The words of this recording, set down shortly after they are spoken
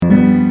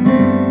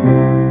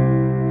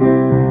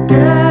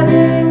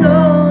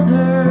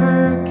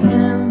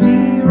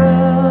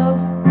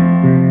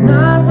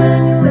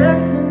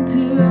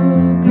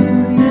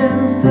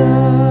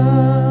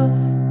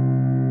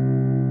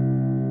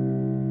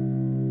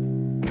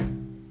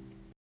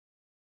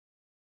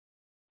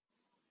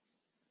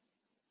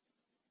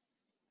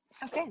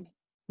Okay,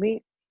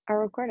 we are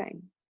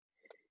recording.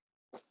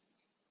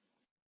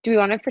 Do we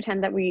want to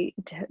pretend that we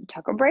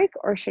took a break,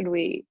 or should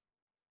we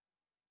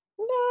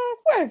No,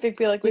 I think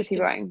feel like we just should keep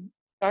continue going?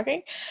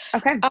 talking.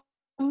 Okay,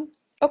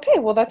 Okay,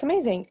 well that's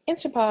amazing.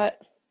 Instapot.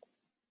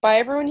 Buy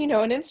everyone you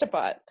know an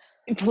Instapot.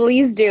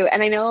 please do.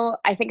 And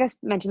I think I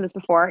mentioned this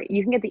before.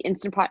 You can get the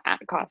Instant Pot at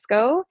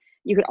Costco.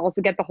 You could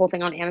also get the whole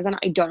thing on Amazon.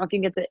 I don't know if you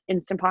can get the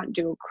Instant Pot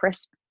Duo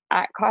Crisp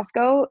at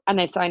Costco.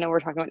 So I know we're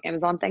talking about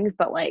Amazon things,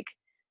 but like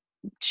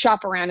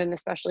shop around, and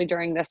especially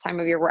during this time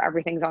of year where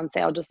everything's on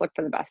sale, just look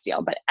for the best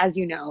deal. But as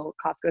you know,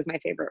 Costco is my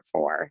favorite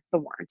for the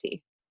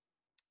warranty.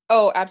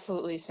 Oh,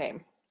 absolutely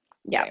same.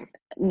 Yeah, Same.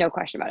 no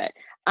question about it.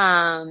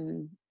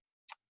 Um,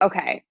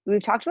 Okay,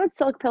 we've talked about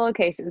silk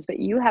pillowcases, but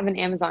you have an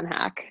Amazon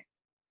hack.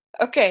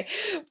 Okay.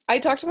 I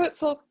talked about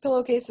silk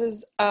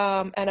pillowcases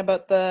and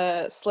about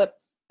the slip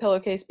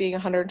pillowcase being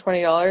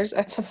 $120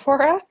 at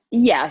Sephora.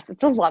 Yes,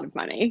 it's a lot of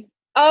money.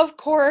 Of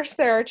course,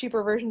 there are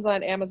cheaper versions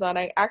on Amazon.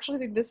 I actually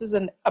think this is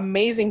an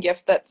amazing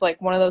gift that's like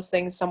one of those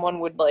things someone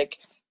would like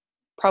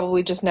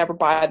probably just never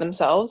buy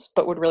themselves,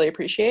 but would really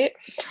appreciate.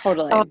 Um,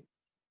 Totally.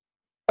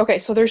 Okay,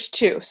 so there's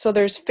two. So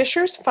there's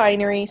Fisher's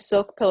Finery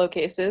silk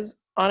pillowcases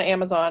on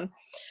Amazon.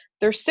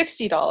 They're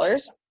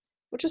 $60,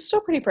 which is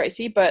still pretty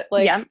pricey, but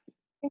Yeah. like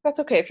I think that's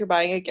okay if you're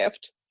buying a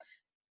gift.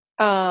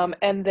 And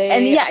And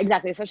they yeah,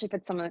 exactly. Especially if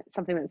it's something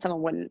that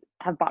someone wouldn't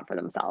have bought for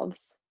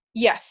themselves.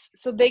 yes,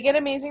 so they get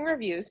amazing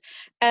reviews.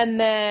 And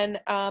then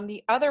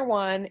the other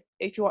one,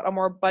 if you want a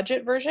more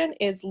budget version,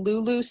 is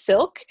Lulu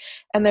Silk,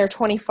 and they're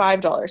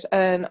 $25.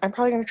 And I'm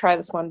probably gonna try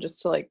this one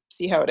just to like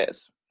see how it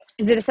is.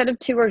 Is it a set of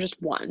two or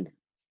just one?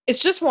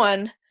 It's just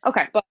one,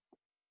 Okay. but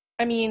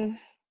I mean,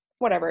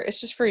 whatever.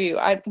 It's just for you.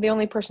 The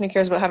only person who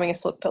cares about having a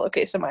silk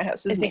pillowcase in my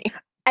house I is me. see.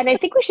 And I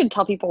think we should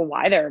tell people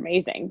why they're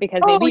amazing,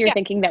 because maybe Oh you're yeah.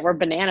 thinking that we're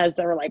bananas.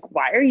 That we're like,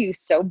 why are you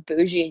so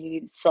bougie and you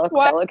need silk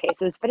Why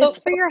pillowcases? But it's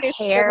silk for your pillowcases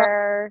are not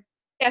hair.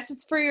 yes,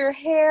 it's for your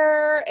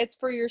hair, it's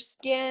for your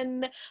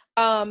skin.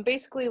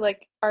 Basically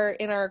like our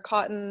in our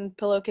cotton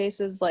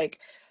pillowcases, like,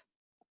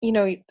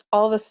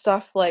 all the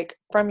stuff like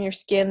from your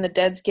skin, the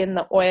dead skin,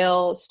 the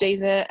oil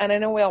stays in it. And I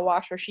know we all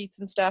wash our sheets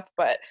and stuff,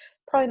 but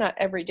probably not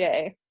every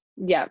day.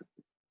 Yeah.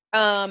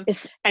 Um,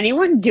 Is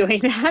anyone doing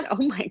that? Oh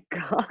my no,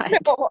 God.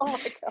 oh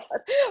my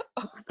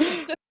God.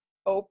 Just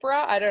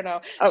Oprah? I don't know.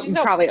 Oh, She's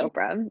not probably washing,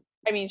 Oprah.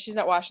 I mean, she's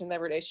not washing them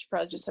every day. She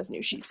probably just has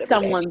new sheets every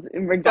day. Someone's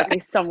But exactly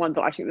someone's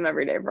watching them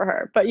every day for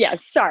her. But yeah,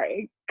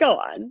 sorry. Go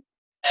on.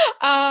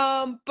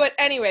 but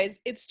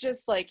anyways, it's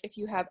just like if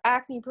you have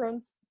acne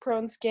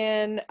prone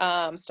skin,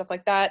 stuff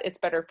like that, it's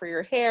better for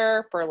your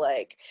hair, for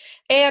like,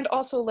 and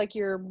also like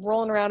you're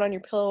rolling around on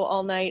your pillow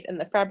all night and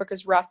the fabric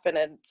is rough and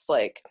it's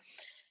like,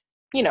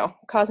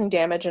 causing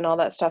damage and all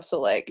that stuff. So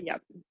like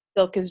Yep.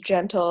 silk is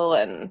gentle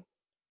and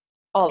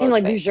all And those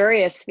like things.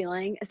 luxurious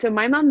feeling. So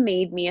my mom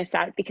made me a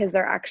set because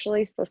they're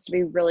actually supposed to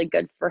be really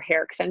good for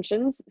hair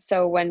extensions.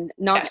 So when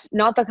Yes.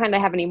 not the kind I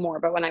have anymore,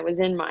 but when I was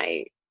in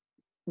my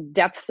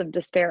depths of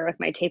despair with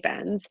my tape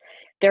ends,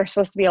 they're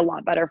supposed to be a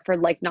lot better for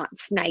like not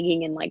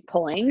snagging and like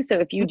pulling. So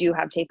if you do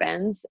have tape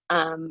ends,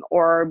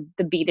 or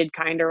the beaded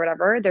kind or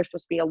whatever, they're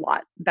supposed to be a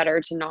lot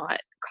better to not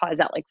cause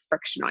that like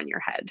friction on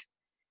your head.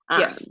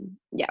 Yes.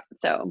 Yeah.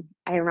 So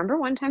I remember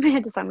one time I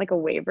had to sign like a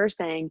waiver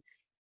saying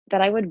that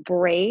I would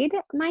braid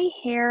my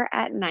hair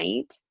at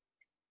night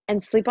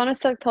and sleep on a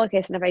silk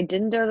pillowcase. And if I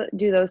didn't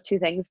do those two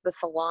things, the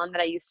salon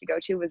that I used to go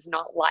to was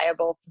not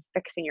liable for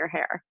fixing your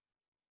hair.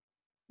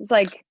 It's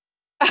like,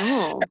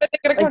 oh, They're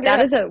gonna come like to your that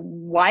house. is a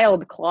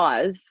wild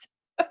clause.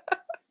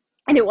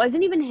 And it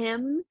wasn't even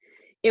him.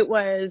 It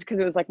was because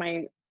it was like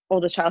my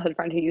oldest childhood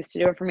friend who used to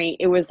do it for me.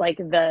 It was like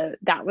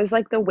that was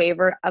like the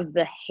waiver of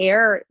the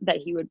hair that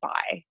he would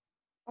buy.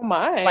 Oh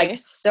Like my.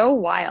 so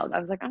wild. I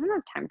was like, I don't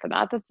have time for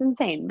that. That's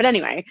insane. But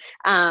anyway,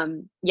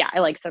 yeah, I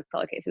like silk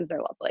pillowcases.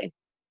 They're lovely.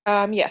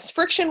 Yes,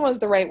 friction was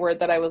the right word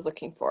that I was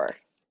looking for. It's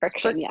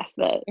Friction, friction yes.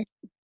 The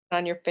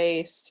on your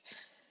face,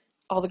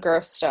 all the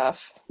gross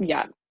stuff.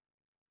 Yeah,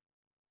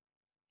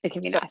 it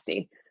can be So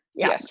nasty.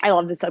 Yeah, yes. I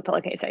love the silk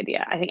pillowcase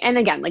idea. I think, and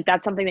again, like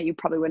that's something that you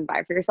probably wouldn't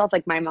buy for yourself.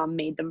 Like my mom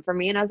made them for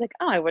me, and I was like,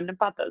 oh, I wouldn't have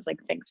bought those. Like,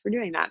 thanks for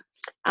doing that.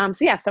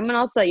 So yeah, if someone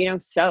else that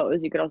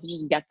sews, you could also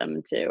just get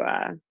them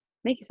to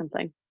make you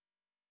something.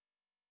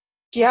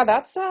 Yeah,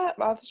 that's a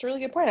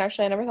really good point.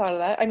 Actually, I never thought of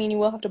that. I mean, you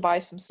will have to buy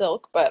some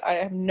silk, but I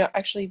have no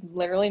actually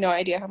literally no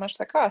idea how much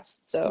that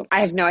costs. So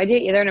I have no idea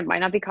either, and it might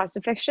not be cost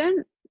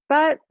efficient,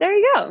 but there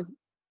you go.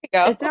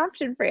 there you It's an go.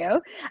 option for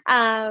you.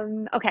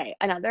 Okay,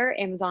 another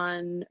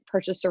Amazon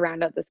purchase to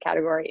round out this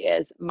category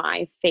is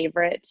my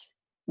favorite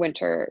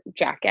winter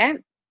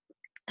jacket.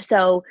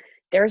 So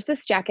there's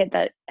this jacket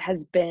that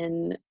has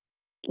been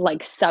like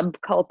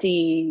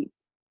subculty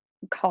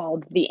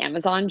called the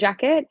Amazon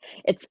jacket.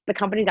 It's the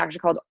company's actually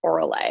called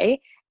Orale.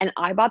 And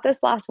I bought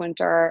this last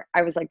winter.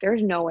 I was like,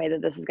 there's no way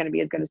that this is going to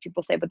be as good as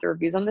people say, but the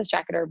reviews on this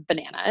jacket are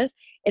bananas.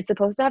 It's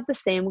supposed to have the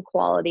same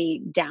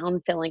quality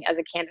down filling as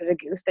a Canada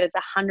Goose, but it's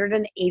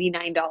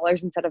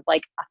 $189 instead of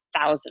like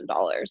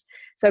 $1,000.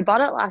 So I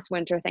bought it last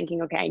winter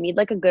thinking, okay, I need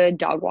like a good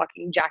dog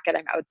walking jacket.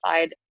 I'm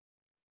outside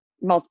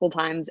multiple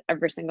times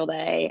every single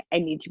day. I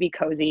need to be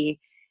cozy.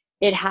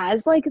 It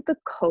has like the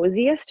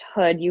coziest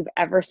hood you've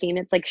ever seen.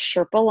 It's like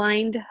Sherpa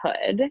lined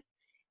hood.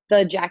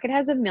 The jacket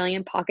has a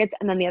million pockets.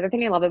 And then the other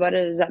thing I love about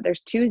it is that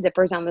there's two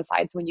zippers on the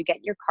side. So when you get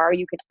in your car,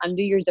 you can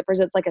undo your zippers.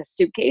 It's like a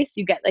suitcase.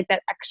 You get like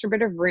that extra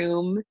bit of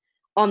room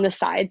on the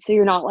side. So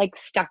you're not like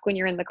stuck when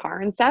you're in the car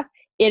and stuff.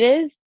 It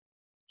is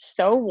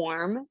so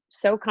warm,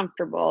 so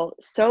comfortable,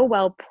 so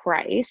well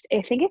priced.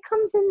 I think it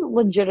comes in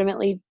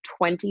legitimately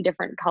 20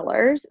 different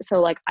colors. So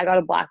like I got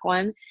a black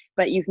one,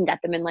 but you can get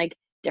them in like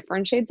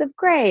different shades of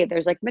gray.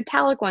 There's like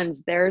metallic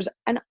ones, there's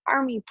an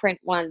army print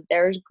one,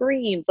 there's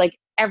greens, like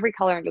every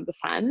color under the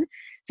sun.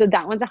 So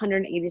that one's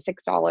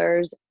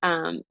 $186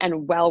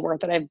 and well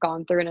worth it. I've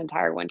gone through an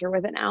entire winter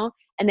with it now.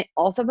 And they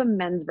also have a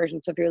men's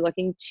version. So if you're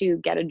looking to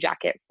get a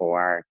jacket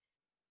for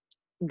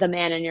the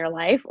man in your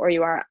life, or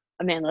you are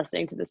a man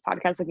listening to this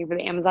podcast looking for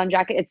the Amazon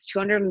jacket, it's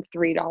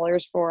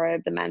 $203 for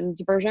the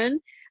men's version.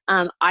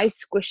 I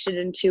squished it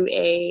into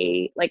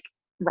a like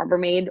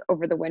Rubbermaid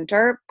over the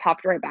winter,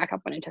 popped right back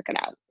up when I took it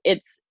out.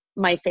 It's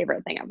my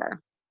favorite thing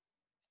ever.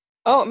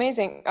 Oh,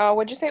 amazing.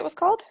 What'd you say it was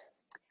called?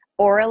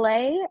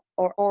 Orale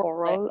or Or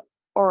oral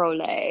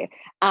Orole.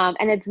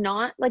 And it's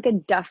not like a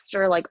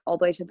duster like all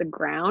the way to the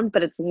ground,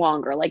 but it's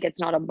longer. Like it's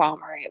not a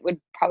bomber. It would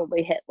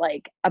probably hit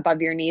like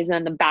above your knees, and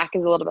then the back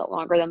is a little bit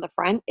longer than the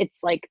front.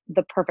 It's like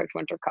the perfect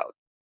winter coat.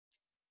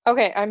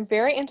 Okay, I'm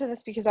very into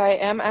this because I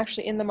am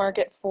actually in the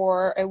market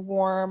for a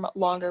warm,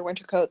 longer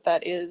winter coat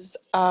that is,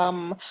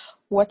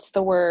 what's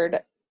the word?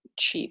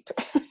 Cheap.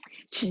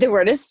 The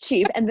word is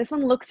cheap, and this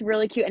one looks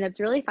really cute. And it's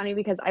really funny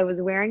because I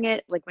was wearing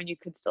it like when you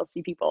could still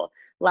see people.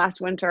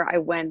 Last winter I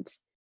went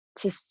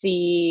to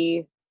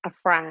see a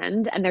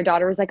friend, and their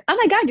daughter was like, oh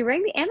my god, you're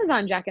wearing the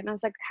Amazon jacket. And I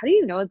was like, how do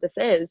you know what this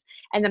is?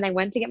 And then I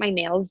went to get my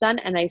nails done,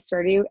 and I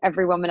swear to you,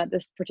 every woman at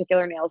this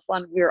particular nail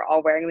salon, we were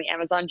all wearing the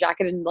Amazon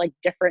jacket in like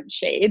different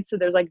shades. So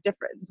there's like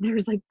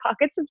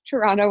pockets of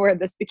Toronto where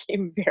this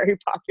became very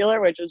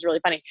popular, which was really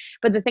funny.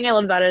 But the thing I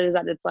love about it is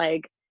that it's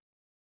like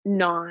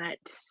not,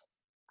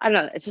 I don't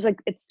know, it's just like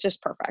it's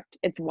just perfect.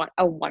 It's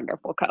a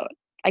wonderful coat.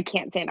 I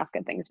can't say enough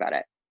good things about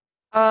it.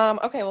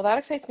 Okay, well that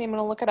excites me. I'm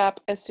gonna look it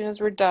up as soon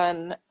as we're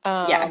done,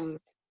 Yes.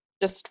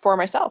 just for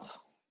myself.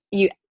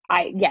 You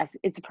yes,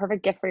 it's a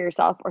perfect gift for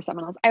yourself or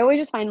someone else. I always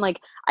just find like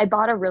I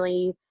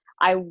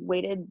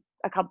waited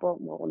a couple,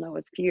 well, no, it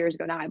was a few years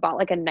ago now. I bought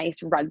like a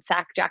nice red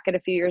sack jacket a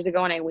few years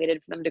ago, and I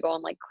waited for them to go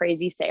on like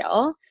crazy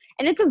sale.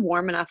 And it's a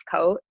warm enough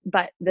coat,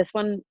 but this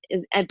one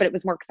is, but it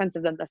was more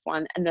expensive than this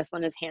one, and this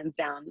one is hands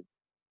down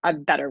a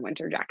better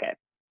winter jacket.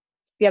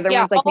 The other Yeah,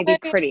 one's like maybe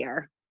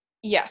prettier.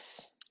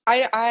 yes.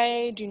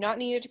 I do not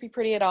need it to be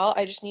pretty at all.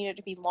 I just need it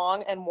to be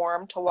long and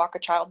warm to walk a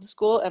child to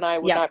school, and I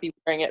would Yep. not be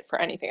wearing it for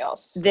anything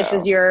else. This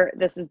is So,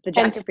 the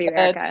hence jacket for you, the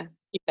Erica.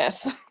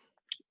 cheapness.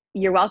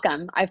 You're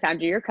welcome. I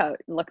found you your coat.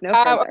 Look no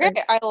further.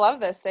 Okay, I love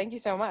this. Thank you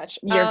so much.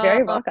 You're very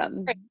Right.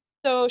 welcome.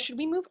 So should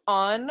we move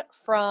on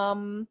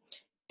from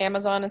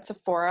Amazon and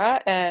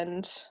Sephora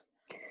and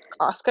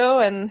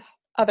Costco and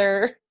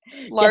other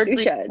Yes, large we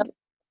retail? should.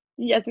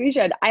 Yes, we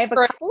should. I have a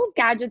Right. couple of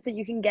gadgets that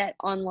you can get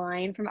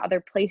online from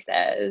other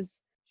places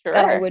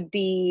that I Sure. would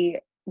be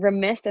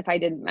remiss if I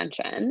didn't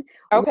mention.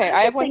 One Okay, of I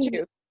the have one things,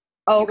 too.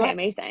 oh, You go okay, ahead.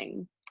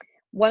 amazing.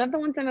 One of the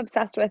ones I'm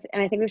obsessed with,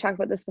 and I think we've talked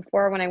about this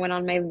before when I went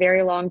on my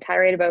very long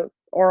tirade about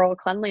oral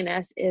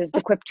cleanliness, is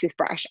the Quip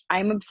toothbrush.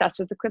 I'm obsessed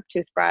with the Quip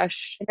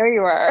toothbrush. There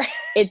you are.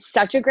 It's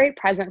such a great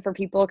present for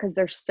people because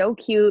they're so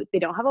cute. They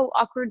don't have an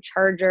awkward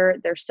charger.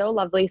 They're so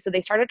lovely. So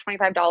they start at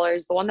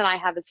 $25. The one that I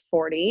have is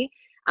 40.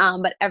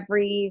 But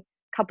every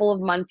couple of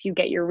months you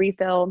get your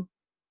refill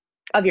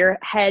of your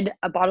head,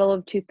 a bottle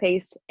of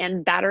toothpaste,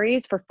 and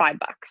batteries for $5.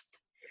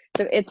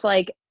 So it's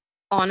like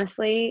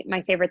honestly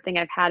my favorite thing.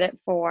 I've had it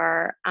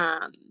for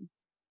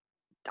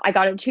I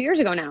got it 2 years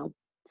ago now.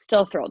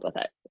 Still thrilled with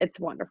it. It's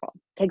wonderful.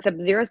 Takes up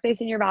zero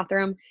space in your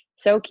bathroom.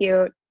 So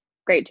cute.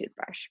 Great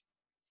toothbrush.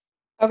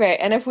 Okay,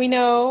 and if we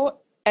know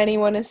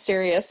anyone is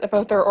serious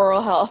about their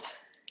oral health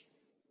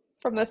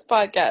from this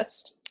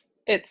podcast,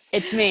 it's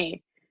It's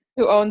me.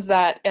 who owns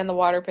that and the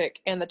water pick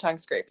and the tongue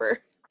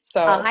scraper.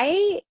 So,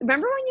 I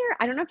remember when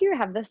I don't know if you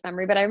have this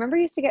memory, but I remember I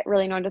used to get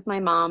really annoyed with my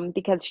mom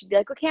because she'd be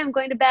like, okay, I'm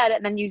going to bed.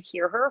 And then you'd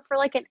hear her for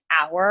like an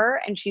hour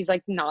and she's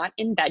like not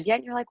in bed yet.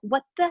 And you're like,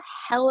 what the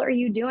hell are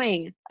you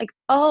doing? Like,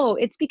 oh,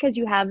 it's because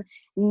you have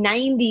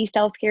 90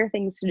 self-care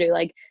things to do.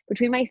 Like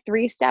between my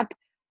 3-step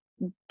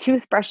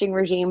toothbrushing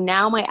regime,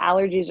 now my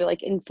allergies are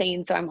like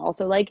insane. So I'm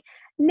also like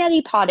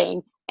neti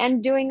potting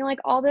and doing like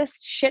all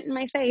this shit in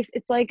my face.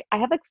 It's like I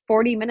have like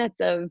 40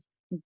 minutes of,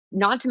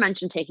 not to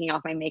mention taking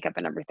off my makeup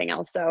and everything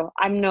else. So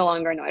I'm no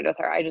longer annoyed with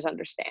her. I just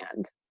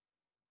understand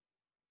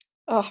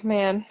oh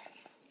man,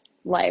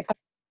 life.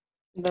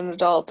 an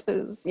adult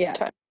is Yeah,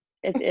 time.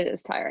 it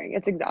is tiring.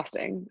 It's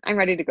exhausting. I'm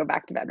ready to go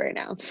back to bed right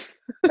now.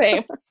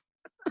 Same.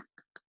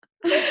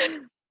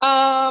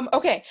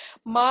 Okay.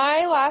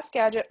 My last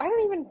gadget, I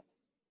don't even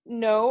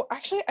know.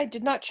 Actually, I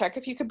did not check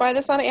if you could buy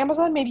this on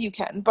Amazon. Maybe you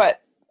can,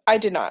 but I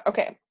did not.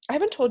 Okay. I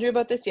haven't told you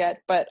about this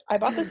yet, but I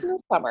bought this in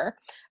the summer.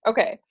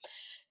 Okay.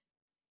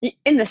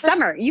 In the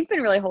summer, you've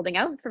been really holding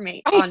out for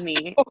me I on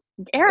me, know.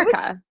 It was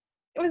Erica.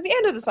 it was the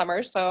end of the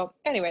summer, so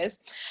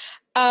anyways.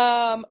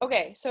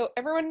 Okay, so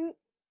everyone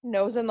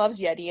knows and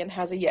loves Yeti and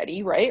has a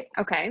Yeti, right?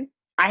 Okay.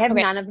 I have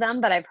Okay. none of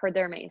them, but I've heard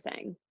they're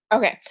amazing.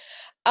 Okay.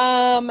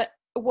 Um,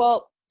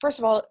 well, first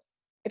of all,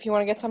 if you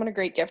want to get someone a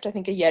great gift, I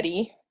think a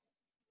Yeti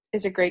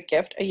is a great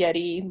gift. A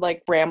Yeti,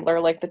 like Rambler,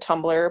 like the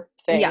tumbler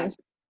Yeah. things.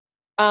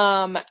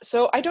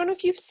 So I don't know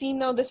if you've seen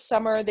though this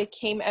summer they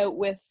came out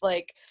with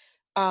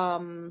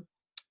um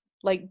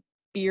like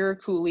beer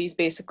coolies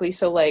basically.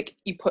 So like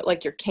you put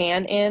like your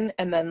can in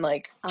and then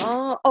like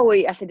Oh,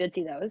 wait, yes, I did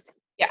see those.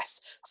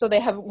 yes. So they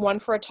have one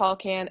for a tall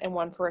can and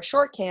one for a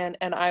short can,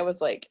 and I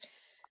was like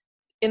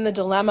in the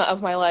dilemma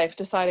of my life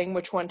deciding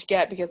which one to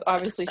get because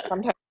obviously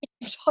sometimes I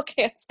drink tall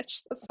cans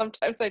and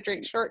sometimes I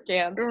drink short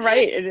cans.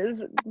 Right, it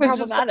is I was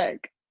just like,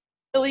 problematic.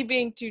 really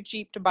being too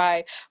cheap to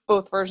buy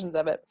both versions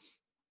of it.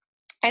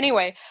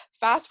 Anyway,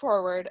 fast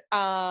forward,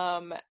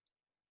 I'm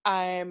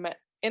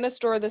in a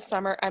store this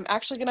summer. I'm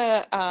actually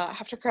gonna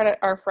have to credit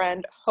our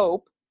friend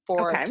Hope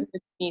for Okay.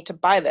 convincing me to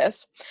buy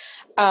this.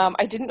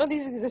 I didn't know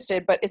these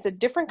existed, but it's a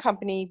different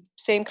company,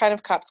 same kind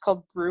of cup. It's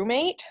called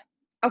Brewmate.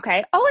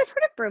 Okay. Oh, I've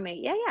heard of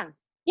Brewmate. Yeah, yeah.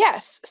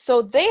 Yes,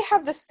 so they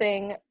have this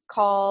thing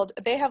called.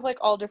 They have like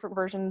all different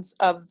versions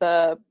of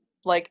the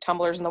like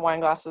tumblers and the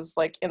wine glasses,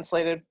 like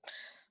insulated,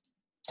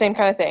 same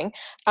kind of thing.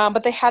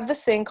 But they have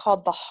this thing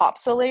called the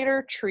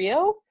Hopsolator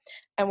Trio,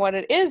 and what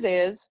it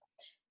is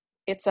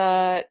it's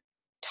a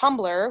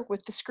tumbler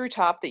with the screw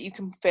top that you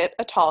can fit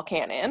a tall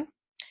can in. And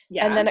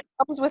Yeah. then it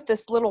comes with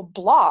this little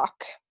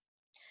block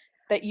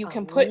that you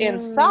can put Oh.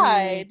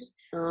 inside.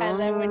 And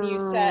then when you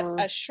set Oh.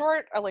 a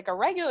short or like a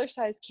regular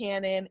size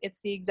can in,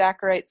 it's the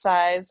exact right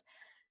size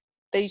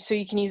so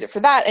you can use it for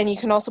that. And you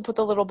can also put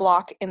the little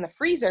block in the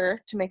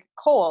freezer to make it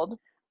cold.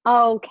 So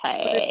it,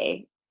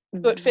 Okay.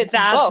 so it fits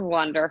That's both.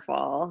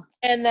 wonderful.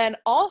 And then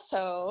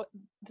also,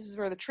 this is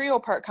where the trio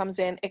part comes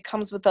in. It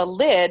comes with a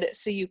lid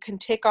so you can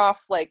take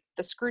off like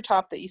the screw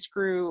top that you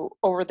screw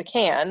over the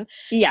can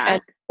Yeah.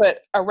 and put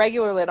a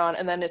regular lid on,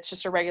 and then it's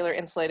just a regular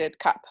insulated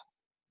cup.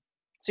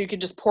 So you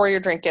could just pour your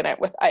drink in it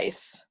with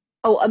ice.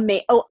 Oh,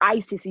 I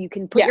see. So you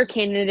can put your Yes.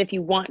 can in if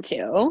you want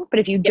to, but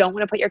if you Yeah. don't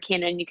want to put your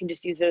can in, you can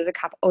just use it as a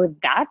cup. Oh,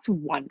 that's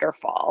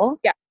wonderful.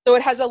 Yeah. So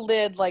it has a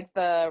lid like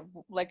a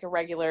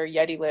regular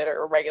Yeti lid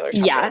or a regular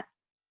tumbler. Yeah.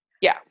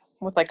 Yeah.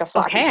 With like a Okay,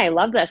 flappy. I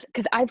love this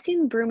because I've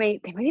seen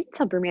Brewmate. They might even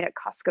sell Brewmate at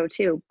Costco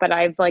too, but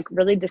I've like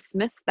really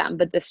dismissed them.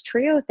 But this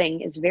trio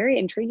thing is very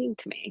intriguing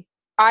to me.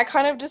 I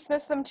kind of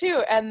dismissed them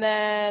too. And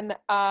then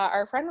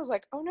our friend was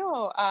like, oh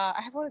no,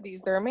 I have one of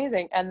these. They're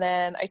amazing. And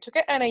then I took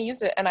it and I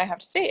used it. And I have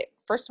to say,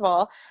 first of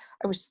all,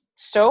 I was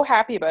so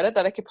happy about it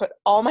that I could put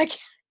all my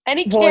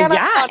any Well, can I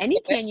yeah, wanted any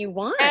in it. can you And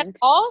want.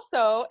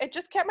 also, it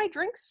just kept my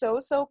drink so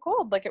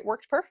cold. Like it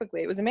worked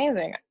perfectly. It was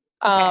amazing.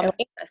 Okay, I love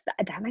And this.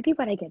 That might be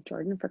what I get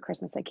Jordan for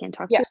Christmas. I can't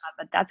talk to you yes,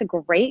 about, but that's a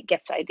great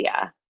gift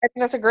idea. I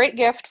think that's a great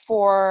gift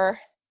for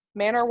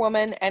man or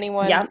woman,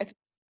 anyone. Yep. I think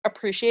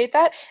appreciate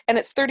that. And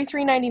it's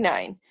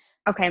 $33.99.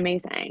 Okay,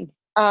 amazing.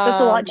 That's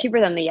a lot Um,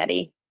 cheaper than the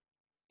Yeti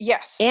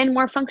yes. and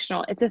more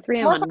functional. It's a three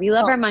in More one. We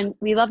love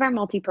functional. our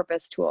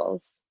multi-purpose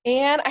tools.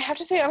 And I have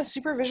to say, on a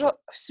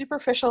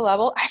superficial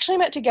level, I actually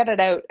meant to get it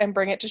out and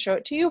bring it to show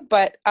it to you.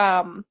 But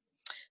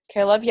okay,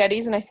 I love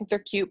Yetis and I think they're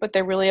cute, but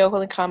they really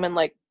only come in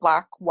like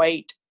black,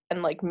 white,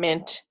 and like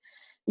mint,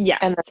 and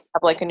then Yes.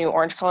 have like a new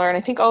orange color. And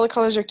I think all the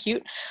colors are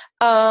cute.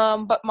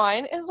 But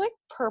mine is like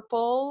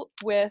purple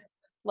with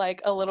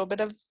like a little bit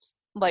of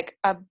like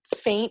a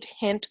faint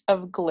hint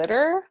of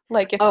glitter.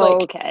 Like it's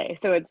Okay,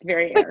 so it's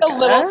very like a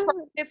little. Erica.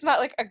 It's not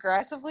like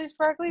aggressively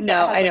sparkly, but it No,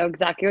 has I like know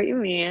exactly what you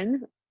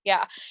mean.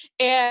 yeah,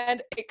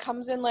 and it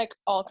comes in like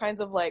all kinds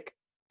of like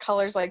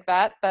colors like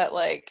that. That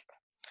like,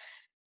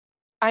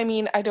 I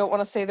mean, I don't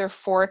want to say they're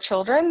for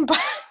children, but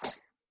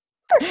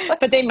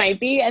But they might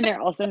be, and they're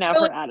also now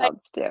really for like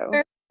adults too.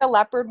 there's a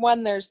leopard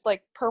one. There's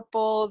like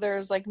purple.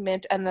 There's like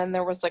mint, and then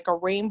there was like a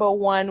rainbow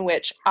one,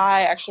 which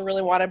I actually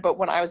really wanted, but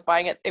when I was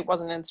buying it, it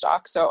wasn't in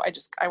stock, so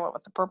I went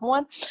with the purple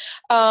one.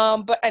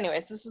 But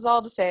anyways, this is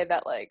all to say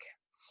that like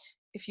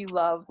if you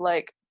love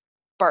like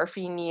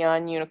barfy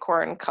neon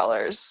unicorn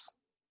colors,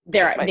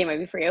 this might. They might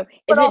be for you.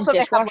 But Is it also they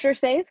have dishwasher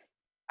safe?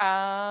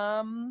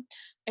 I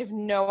have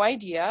no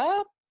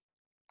idea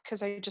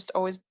because I just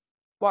always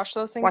wash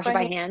those things Wash it by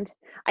by hand. hand?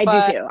 I do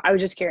But too. I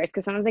was just curious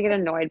because sometimes I get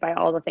annoyed by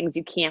all the things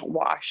you can't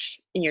wash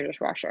in your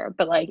dishwasher.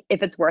 But like,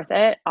 if it's worth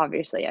it,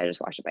 obviously, I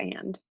just wash it by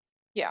hand.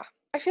 yeah,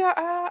 I feel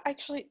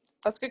actually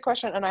that's a good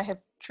question, and I have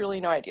truly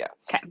no idea.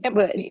 Okay, It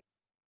might but be.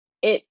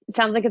 it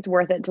sounds like it's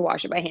worth it to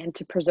wash it by hand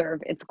to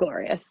preserve its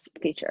glorious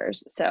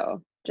features.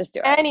 So just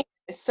do it. Anyway,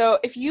 so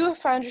if you have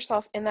found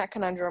yourself in that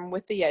conundrum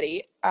with the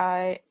Yeti,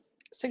 I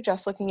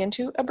suggest looking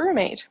into a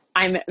brewmate.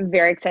 I'm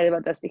very excited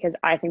about this because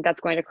I think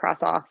that's going to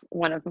cross off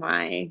one of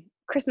my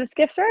Christmas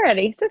gifts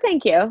already. So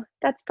thank you.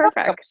 That's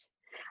Welcome. perfect.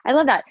 I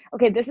love that.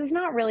 Okay, this is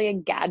not really a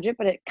gadget,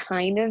 but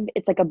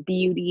it's like a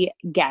beauty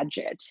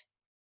gadget,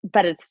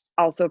 but it's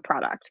also a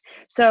product.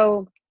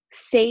 So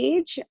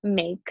Sage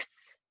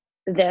makes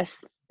this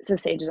so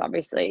Sage is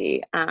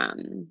obviously,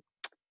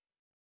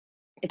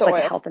 it's The like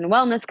a oil. health and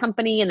wellness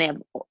company, and they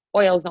have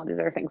oils and all these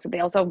other things. So they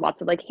also have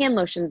lots of like hand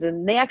lotions,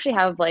 and they actually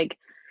have like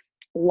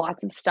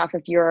lots of stuff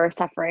if you're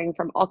suffering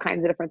from all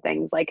kinds of different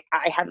things. Like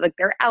I had like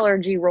their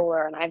allergy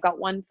roller, and I've got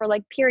one for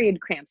like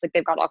period cramps. Like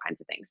they've got all kinds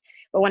of things.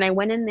 But when I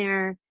went in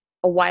there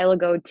a while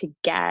ago to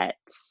get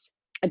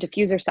a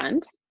diffuser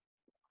scent,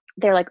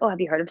 they're like, "Oh,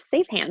 have you heard of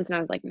Safe Hands?" And I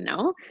was like,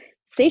 "No."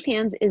 Safe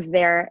Hands is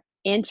their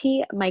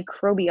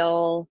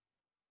antimicrobial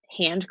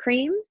hand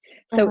cream.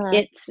 So Mhm.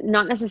 it's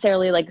not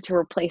necessarily like to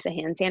replace a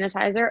hand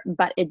sanitizer,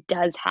 but it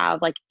does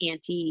have like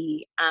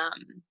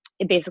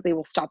it basically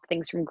will stop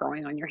things from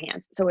growing on your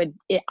hands. So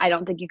I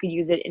don't think you could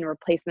use it in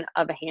replacement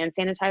of a hand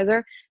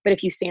sanitizer, but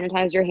if you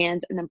sanitize your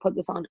hands and then put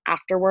this on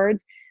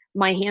afterwards,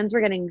 my hands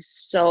were getting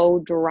so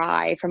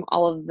dry from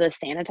all of the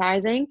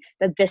sanitizing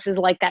that this is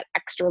like that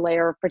extra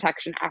layer of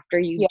protection after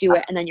you Yeah. do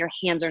it, and then your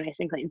hands are nice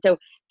and clean. So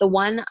the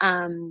one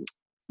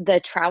the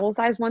travel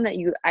size one that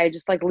I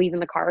just like leave in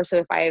the car. So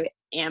if I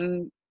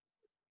am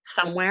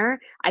somewhere,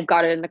 I've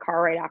got it in the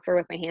car right after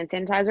with my hand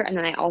sanitizer. And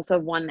then I also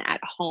have one at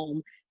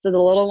home. So the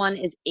little one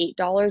is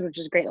 $8, which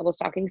is a great little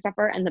stocking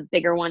stuffer. And the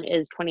bigger one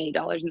is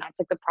 $28. And that's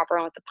like the proper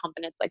one with the pump.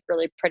 And it's like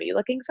really pretty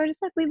looking. So I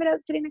just like leave it out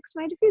sitting next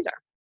to my diffuser.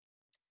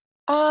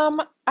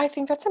 I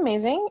think that's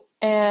amazing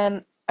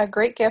and a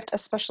great gift,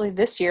 especially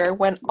this year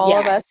when all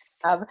of us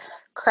Yes. have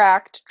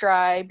cracked,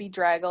 dry,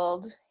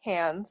 bedraggled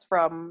hands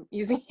from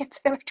using hand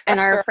And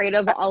are sanitizer. afraid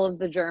of all of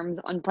the germs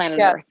on planet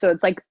Yeah, Earth. So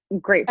it's like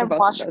great for and both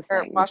of those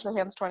things. wash their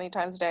hands 20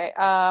 times a day.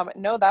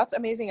 No, that's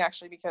amazing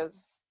actually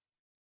because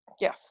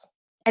yes,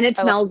 And it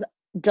I love smells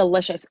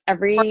delicious.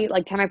 Every it.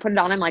 like time I put it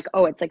on, I'm like,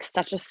 oh, it's like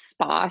such a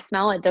spa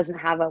smell. It doesn't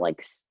have a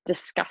like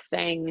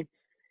disgusting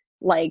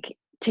like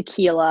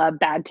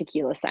bad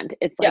tequila scent.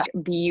 It's Yeah.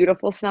 like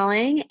beautiful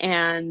smelling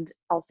and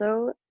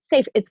also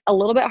safe. It's a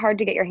little bit hard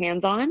to get your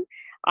hands on.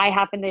 I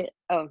happen to,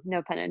 oh,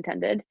 no pun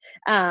intended.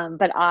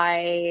 But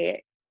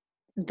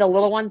the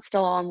little one's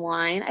still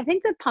online. I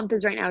think the pump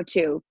is right now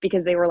too,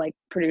 because they were like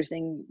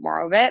producing more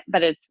of it,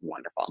 but it's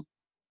wonderful.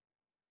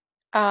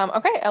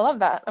 Okay, I love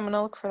that. I'm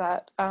gonna look for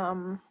that.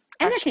 And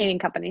they're Actually, Canadian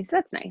company, so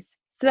that's nice.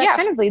 So that yeah,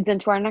 kind of leads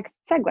into our next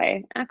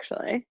segue,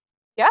 actually.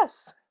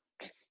 yes,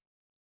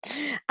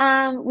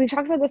 We've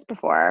talked about this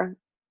before,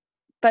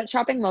 but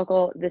shopping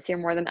local this year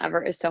more than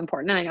ever is so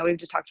important. And I know we've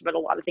just talked about a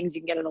lot of things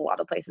you can get at a lot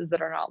of places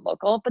that are not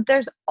local, but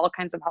there's all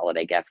kinds of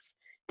holiday gifts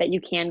that you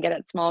can get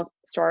at small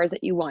stores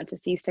that you want to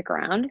see stick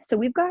around. So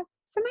we've got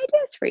some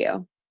ideas for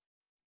you.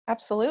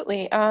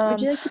 absolutely.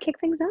 Would you like to kick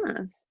things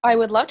off? I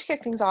would love to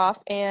kick things off,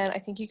 and I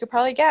think you could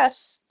probably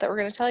guess that we're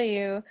gonna tell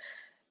you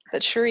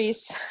that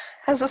Charisse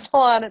has a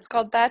salon. It's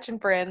called Thatch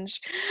and Fringe.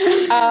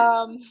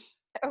 Um,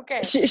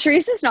 okay.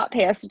 Sharice does not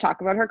pay us to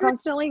talk about her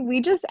constantly.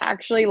 We just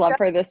actually We love just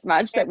her this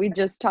much that we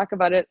just talk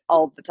about it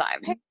all the pay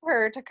time.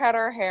 her to cut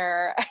our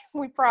hair.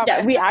 We Yeah,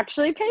 promise. we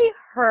actually pay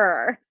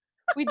her.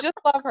 We just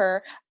love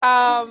her.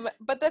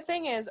 But the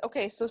thing is,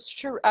 okay, so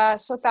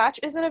Thatch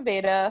is an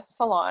Aveda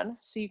salon,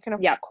 so you can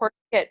of Yep. course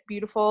get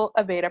beautiful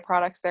Aveda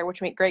products there,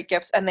 which make great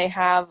gifts, and they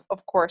have,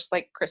 of course,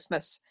 like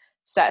Christmas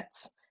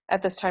sets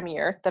at this time of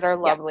year that are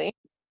Yep. lovely.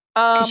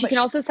 And she But can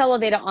also sell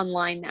Aveda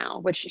online now,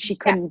 which she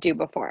yeah, couldn't do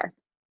before.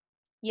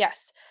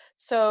 yes.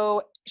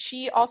 So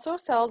she also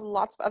sells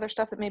lots of other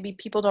stuff that maybe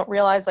people don't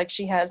realize. Like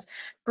she has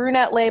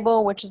brunette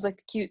label, which is like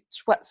the cute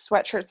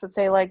sweatshirts that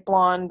say like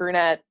blonde,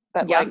 brunette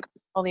that Yep. like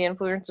all the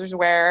influencers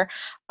wear.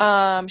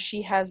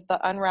 She has the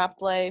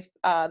Unwrapped Life,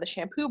 the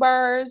shampoo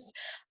bars,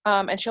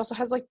 and she also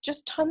has like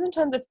just tons and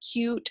tons of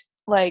cute,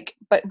 like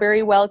but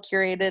very well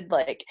curated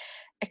like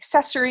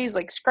accessories,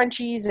 like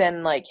scrunchies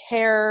and like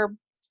hair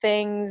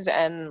things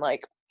and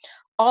like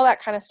all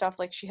that kind of stuff.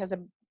 Like she has a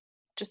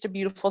just a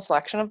beautiful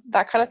selection of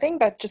that kind of thing.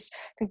 That just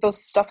I think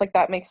those stuff like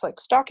that makes like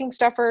stocking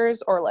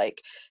stuffers or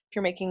like if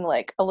you're making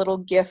like a little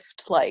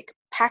gift like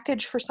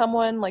package for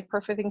someone, like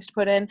perfect things to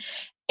put in.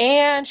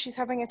 And she's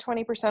having a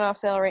 20% off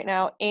sale right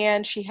now,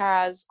 and she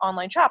has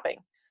online shopping.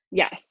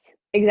 Yes,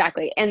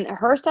 exactly. And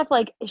her stuff,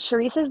 like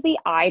Charisse has the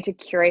eye to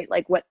curate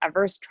like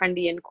whatever's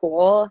trendy and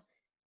cool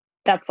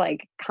that's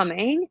like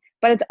coming,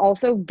 but it's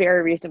also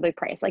very reasonably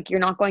priced. Like you're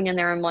not going in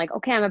there and like,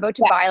 okay, I'm about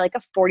to Yeah. buy like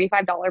a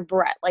 $45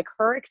 barrette. Like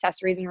her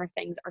accessories and her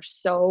things are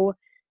so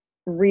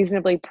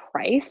reasonably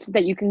priced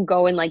that you can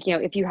go and like,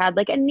 if you had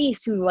like a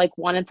niece who like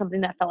wanted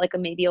something that felt like a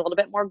maybe a little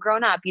bit more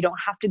grown up, you don't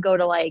have to go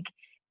to like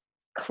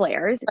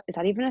Claire's. Is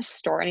that even a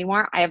store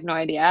anymore? I have no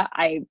idea.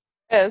 I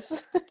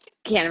Yes.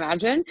 can't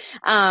imagine.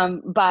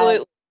 But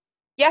Absolutely.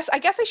 Yes, I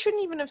guess I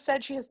shouldn't even have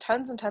said she has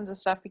tons and tons of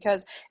stuff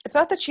because it's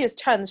not that she has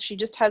tons, she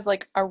just has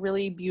like a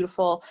really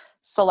beautiful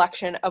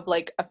selection of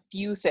like a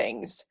few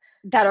things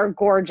that are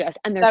gorgeous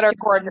and they're that are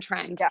super on gorgeous.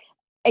 trend. Yeah.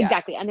 Yeah.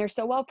 Exactly. And they're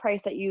so well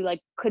priced that you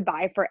like could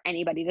buy for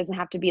anybody. It doesn't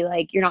have to be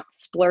like you're not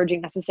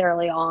splurging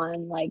necessarily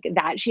on like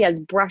that. She has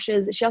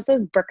brushes. She also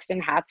has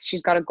Brixton hats.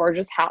 She's got a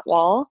gorgeous hat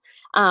wall.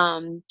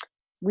 Um,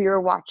 we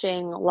were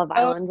watching Love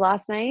Oh, Island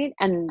last night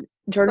and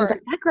Jordan's sure.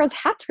 like, that girl's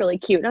hat's really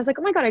cute. And I was like,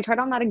 oh my God, I tried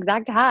on that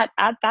exact hat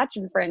at Thatch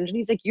and Fringe. And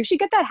he's like, you should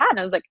get that hat. And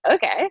I was like,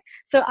 okay.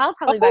 So I'll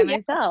probably Oh buy yeah.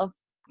 myself.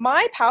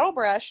 My paddle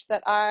brush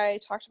that I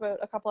talked about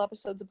a couple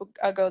episodes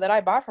ago that I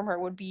bought from her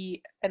would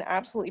be an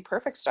absolutely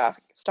perfect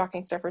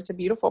stocking stuffer. It's a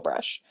beautiful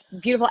brush.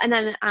 Beautiful. And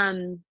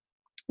then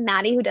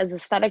Maddie, who does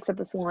aesthetics at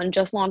the salon,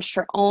 just launched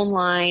her own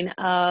line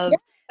of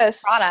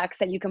Yes. products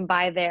that you can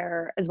buy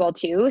there as well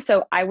too.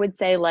 So I would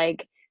say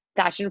like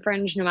Fashion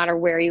Fringe, no matter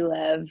where you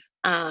live,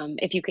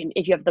 if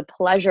you have the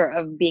pleasure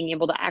of being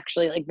able to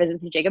actually like visit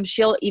St. Jacobs,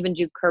 she'll even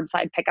do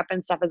curbside pickup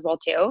and stuff as well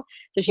too.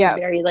 So she's Yeah.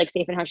 very like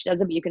safe in how she does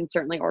it, but you can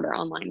certainly order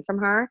online from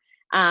her.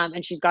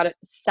 And she's got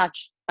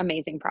such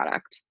amazing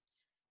product.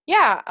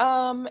 Yeah.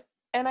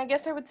 And I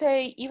guess I would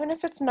say even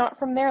if it's not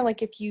from there,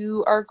 like if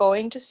you are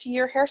going to see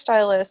your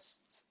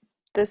hairstylists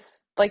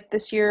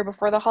this year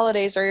before the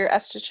holidays or your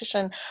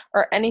esthetician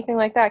or anything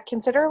like that,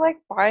 consider like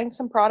buying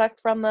some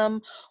product from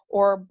them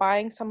or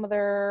buying some of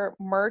their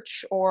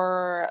merch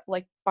or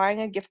like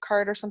buying a gift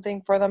card or something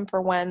for them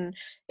for when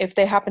if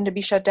they happen to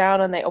be shut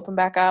down and they open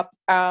back up.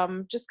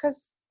 Just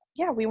because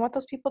yeah, we want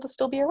those people to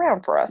still be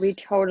around for We us.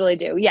 totally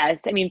do.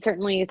 Yes. I mean,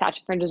 certainly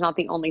Thatch Fringe is not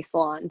the only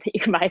salon that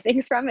you can buy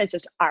things from. It's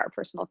just our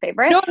personal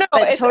favorite, No, no,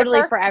 but it's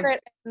totally our for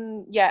favorite.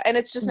 And yeah, and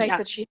it's just nice yeah,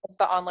 that she has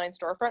the online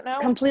storefront now,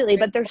 which is completely.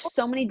 great. But there's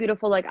so many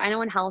beautiful, like I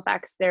know in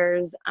Halifax,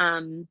 there's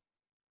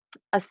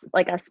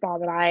like a spa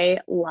that I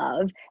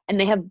love, and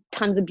they have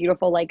tons of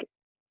beautiful, like,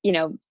 you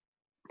know,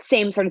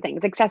 same sort of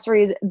things,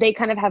 accessories. They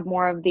kind of have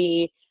more of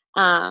the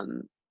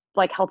um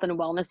like health and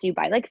wellness. You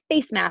buy like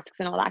face masks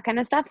and all that kind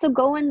of stuff. So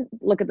go and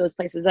look at those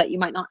places that you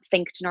might not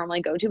think to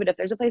normally go to. But if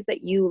there's a place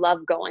that you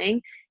love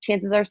going,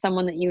 chances are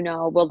someone that you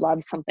know will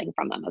love something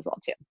from them as well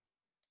too.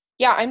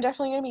 Yeah, I'm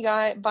definitely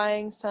gonna be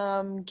buying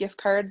some gift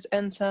cards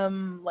and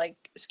some like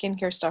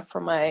skincare stuff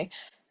for my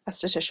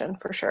esthetician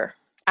for sure.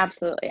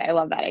 Absolutely. I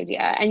love that idea.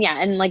 And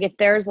yeah, and like if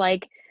there's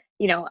like,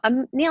 a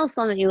nail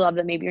salon that you love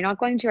that maybe you're not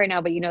going to right now,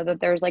 but you know that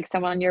there's like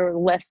someone on your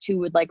list who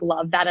would like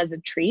love that as a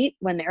treat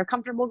when they're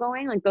comfortable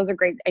going, like those are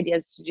great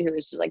ideas to do,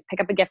 is to like pick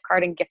up a gift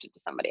card and gift it to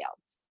somebody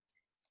else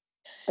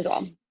as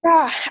well.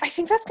 Yeah, I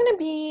think that's gonna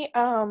be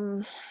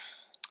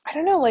I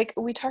don't know, like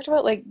we talked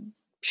about like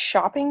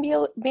shopping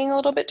being a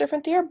little bit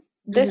different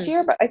this Hmm.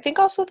 year, but I think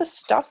also the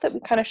stuff that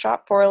we kind of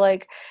shop for,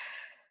 like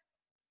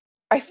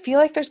I feel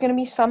like there's going to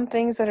be some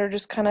things that are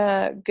just kind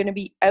of going to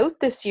be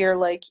out this year.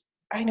 Like,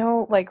 I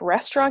know, like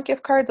restaurant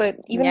gift cards, like,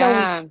 even though we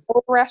Yeah. go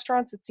to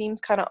restaurants, it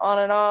seems kind of on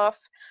and off.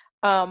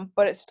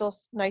 But it's still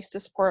nice to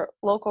support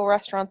local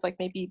restaurants. Like,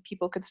 maybe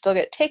people could still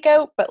get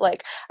takeout, but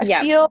like, I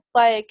Yeah. feel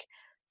like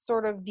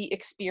sort of the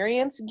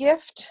experience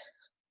gift,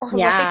 or like,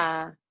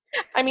 Yeah.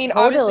 I mean,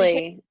 obviously,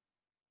 Totally.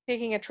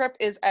 taking a trip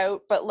is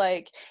out, but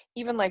like,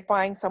 even like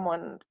buying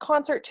someone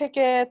concert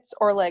tickets,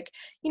 or like,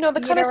 the kind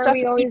of Theater where stuff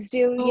we that you always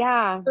do. do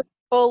Yeah. for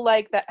people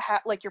like that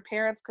like your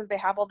parents because they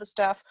have all the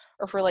stuff,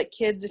 or for like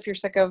kids if you're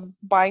sick of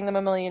buying them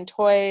a million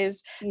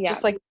toys, Yeah.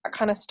 just like that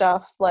kind of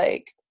stuff,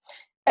 like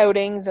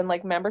outings and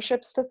like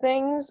memberships to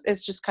things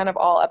is just kind of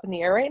all up in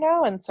the air right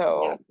now, and Yeah.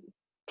 so I don't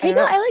Takeout,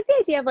 know. I like the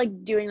idea of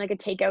like doing like a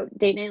takeout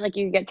date night. Like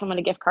you get someone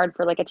a gift card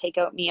for like a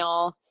takeout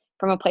meal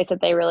from a place that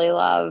they really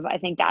love. I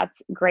think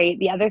that's great.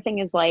 The other thing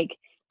is like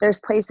there's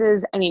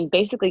places, I mean,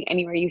 basically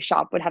anywhere you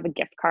shop would have a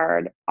gift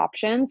card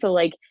option. So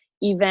like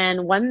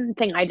even one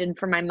thing I did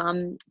for my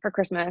mom for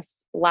Christmas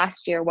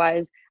last year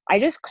was I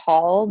just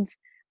called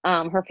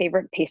her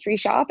favorite pastry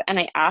shop and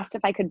I asked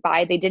if I could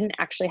buy, they didn't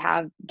actually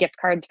have gift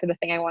cards for the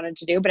thing I wanted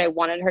to do, but I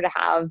wanted her to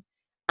have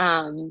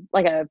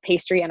like a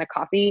pastry and a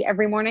coffee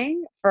every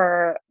morning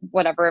for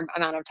whatever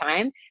amount of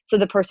time. So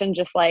the person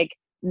just like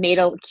made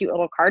a cute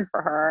little card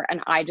for her and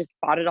I just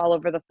bought it all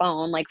over the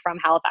phone, like from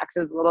Halifax.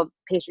 There's a little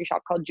pastry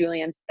shop called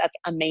Julian's that's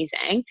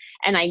amazing.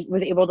 And I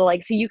was able to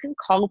like, so you can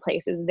call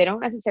places. They don't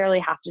necessarily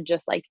have to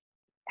just like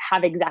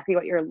have exactly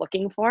what you're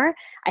looking for.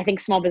 I think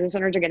small business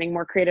owners are getting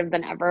more creative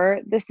than ever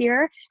this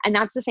year. And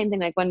that's the same thing.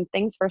 Like when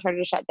things first started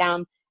to shut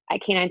down at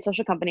Canine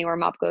Social Company, where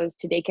Mop goes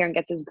to daycare and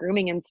gets his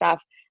grooming and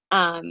stuff.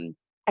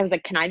 I was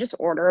like, can I just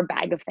order a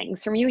bag of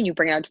things from you and you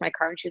bring it out to my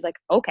car? And she's like,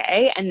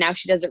 okay. And now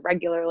she does it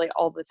regularly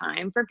all the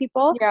time for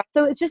people. Yeah,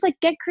 So it's just like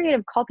get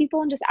creative, call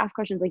people and just ask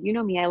questions. Like, you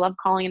know me, I love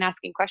calling and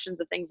asking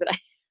questions of things that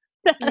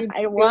that you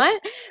I do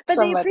want, but they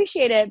somebody.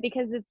 appreciate it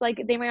because it's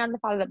like they might not have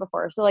thought of that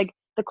before. So like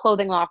the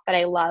clothing loft that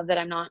I love that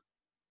I'm not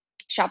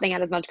shopping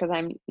at as much because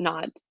I'm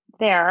not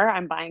there.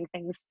 I'm buying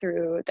things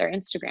through their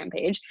Instagram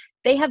page.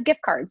 They have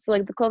gift cards. So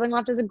like the clothing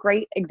loft is a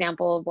great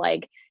example of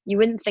like you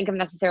wouldn't think of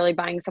necessarily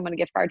buying someone a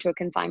gift card to a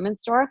consignment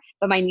store,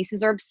 but my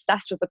nieces are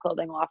obsessed with the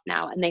clothing loft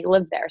now and they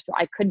live there. So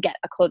I could get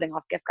a clothing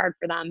loft gift card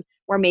for them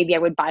where maybe I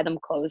would buy them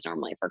clothes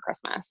normally for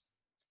Christmas.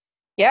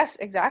 Yes,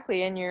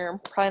 exactly, and you're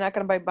probably not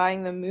going to be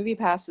buying the movie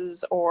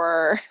passes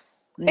or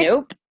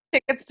Nope.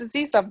 tickets to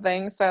see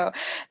something. So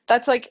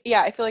that's like,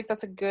 yeah, I feel like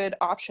that's a good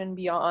option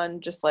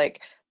beyond just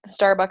like the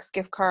Starbucks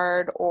gift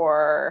card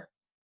or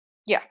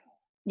yeah.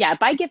 Yeah,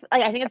 buy gift.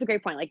 I think it's a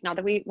great point. Like, not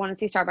that we want to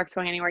see Starbucks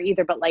going anywhere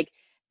either, but like,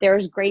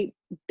 there's great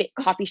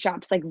coffee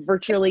shops like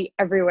virtually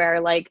everywhere.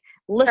 Like,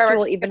 Listerel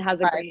Starbucks even gift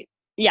has a card. great.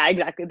 Yeah,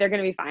 exactly. They're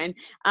gonna be fine.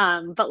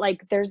 But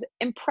like there's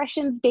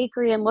Impressions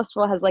Bakery in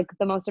Listowel has like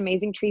the most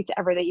amazing treats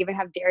ever. They even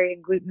have dairy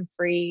and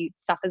gluten-free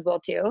stuff as well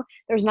too.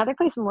 There's another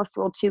place in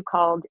Listowel too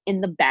called In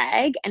the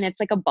Bag, and it's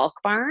like a bulk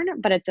barn,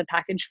 but it's a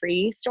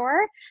package-free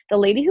store. The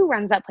lady who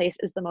runs that place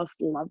is the most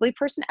lovely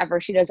person ever.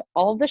 She does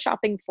all of the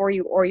shopping for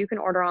you, or you can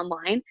order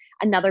online.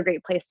 Another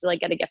great place to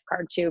like get a gift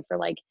card too for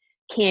like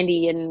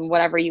candy and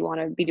whatever you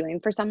want to be doing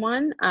for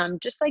someone.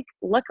 Just like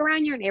look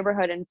around your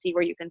neighborhood and see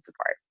where you can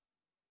support.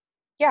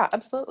 Yeah,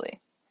 absolutely.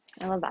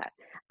 I love that.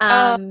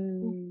 Um,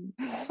 Um,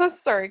 so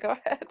sorry, go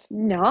ahead.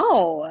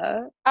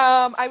 no.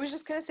 I was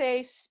just gonna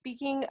say,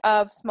 speaking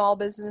of small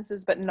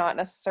businesses, but not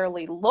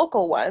necessarily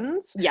local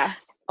ones,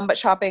 Yes, but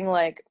shopping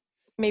like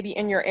maybe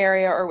in your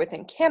area or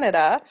within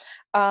Canada,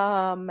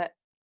 um,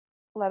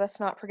 let us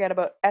not forget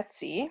about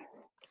Etsy.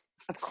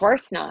 of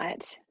course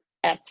not.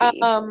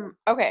 Etsy.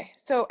 Okay,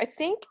 so I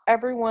think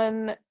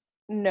everyone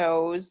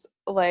knows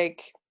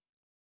like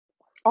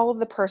all of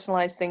the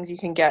personalized things you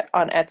can get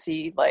on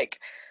Etsy. Like,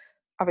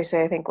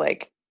 obviously, I think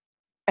like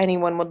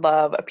anyone would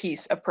love a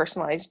piece of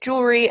personalized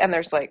jewelry, and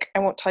there's like, I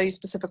won't tell you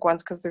specific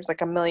ones because there's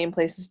like a million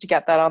places to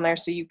get that on there,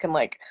 so you can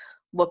like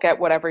look at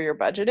whatever your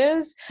budget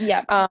is.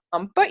 Yep.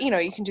 But you know,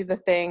 you can do the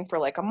thing for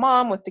like a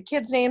mom with the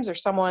kids' names, or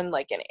someone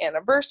like an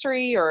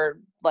anniversary, or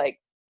like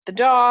the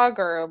dog,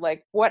 or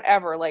like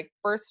whatever, like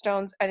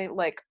birthstones, and it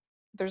like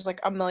there's like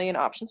a million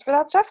options for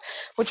that stuff,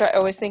 which I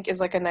always think is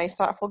like a nice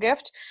thoughtful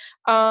gift.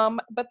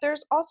 But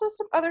there's also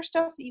some other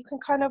stuff that you can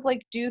kind of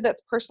like do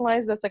that's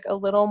personalized, that's like a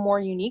little more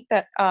unique,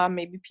 that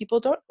maybe people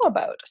don't know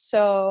about.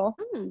 So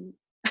Hmm.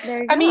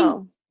 There you I mean,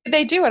 go.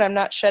 they do, and I'm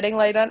not shedding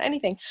light on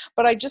anything,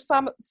 but I just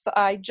thought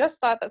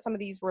that some of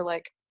these were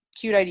like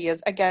cute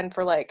ideas, again,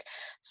 for like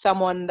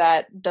someone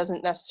that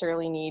doesn't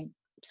necessarily need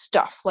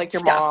stuff like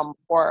your Stuff. mom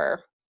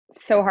or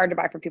So hard to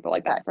buy for people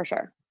like that, that. for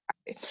sure.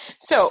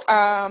 So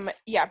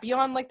yeah,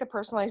 beyond like the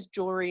personalized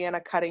jewelry and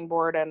a cutting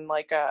board and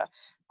like a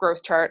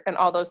growth chart and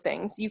all those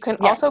things, you can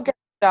Yeah. also get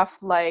stuff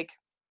like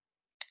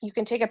you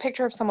can take a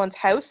picture of someone's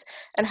house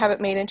and have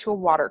it made into a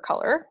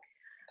watercolor.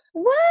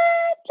 What?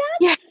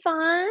 Yeah. That's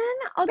fun.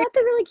 Oh, that's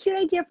a really cute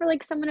idea for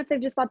like someone if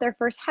they've just bought their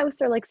first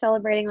house or like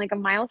celebrating like a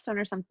milestone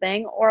or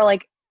something. Or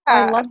like, oh,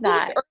 I love Absolutely.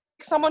 that. Or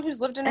someone who's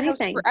lived in a house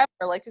Anything. forever,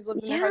 like who's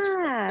lived in their house for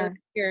like Yeah. 30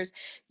 years.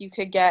 You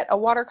could get a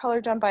watercolor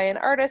done by an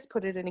artist,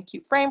 put it in a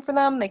cute frame for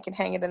them. They can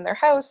hang it in their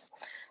house.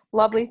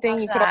 Lovely thing.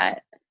 Love You could also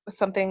that. do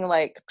something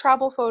like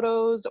travel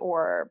photos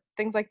or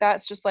things like that.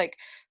 It's just like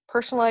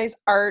personalized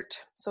art.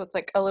 So it's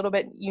like a little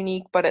bit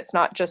unique, but it's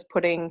not just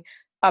putting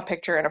a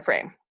picture in a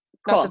frame.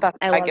 Not that Cool. that's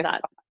I a bad love gift,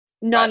 that.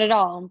 Not but at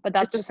all, but it's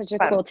that's just just such a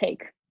fun. cool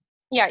take.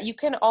 Yeah, you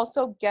can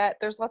also get,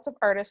 there's lots of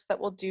artists that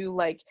will do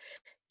like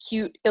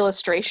cute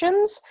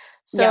illustrations.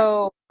 Yep.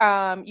 So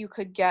you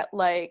could get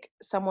like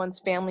someone's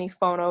family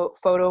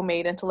photo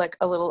made into like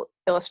a little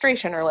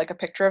illustration, or like a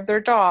picture of their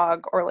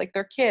dog, or like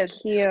their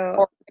kids, Cute.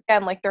 or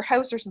again like their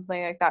house or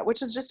something like that,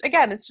 which is just,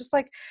 again, it's just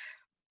like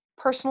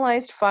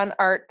personalized fun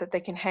art that they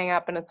can hang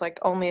up, and it's like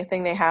only a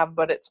thing they have,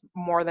 but it's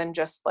more than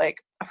just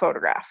like a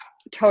photograph.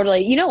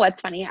 Totally. You know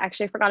what's funny?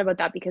 Actually, I forgot about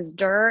that because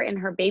Dur in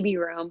her baby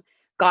room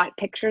got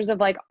pictures of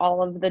like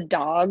all of the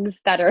dogs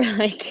that are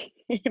like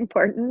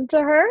important to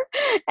her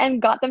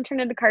and got them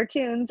turned into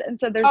cartoons. And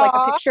so there's like a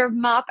Aw, picture of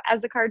Mop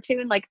as a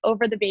cartoon, like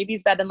over the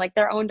baby's bed and like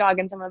their own dog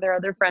and some of their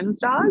other friends'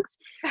 dogs.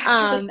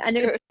 that's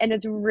really cute. And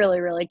it's really,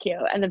 really cute.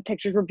 And the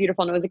pictures were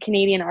beautiful. And it was a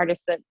Canadian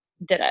artist that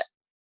did it.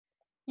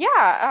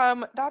 Yeah,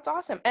 that's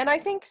awesome. And I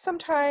think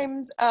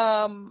sometimes,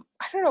 I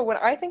don't know, when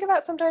I think of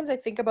that, sometimes I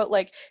think about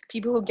like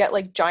people who get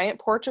like giant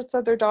portraits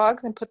of their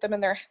dogs and put them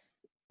in their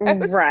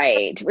house.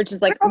 Right. Which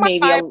is I like don't know maybe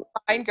why a my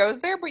mind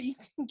goes there, but you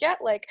can get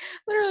like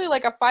literally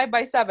like a 5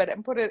 by 7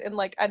 and put it in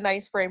like a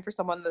nice frame for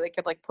someone that they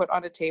could like put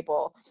on a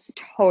table.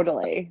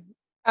 totally.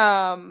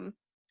 Um,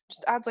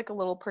 just adds like a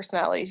little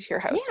personality to your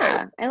house. So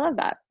Yeah, I love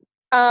that.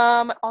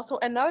 also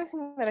another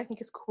thing that I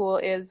think is cool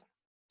is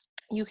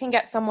you can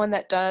get someone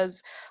that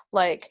does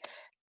like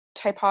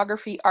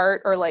typography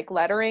art, or like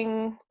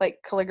lettering, like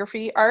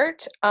calligraphy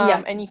art,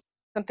 Yep. and you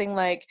something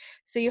like,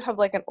 say you have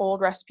like an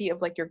old recipe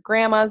of like your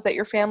grandma's that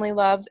your family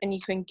loves, and you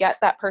can get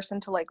that person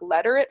to like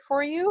letter it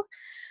for you.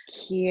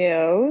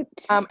 Cute.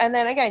 And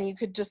then again, you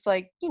could just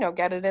like, you know,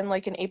 get it in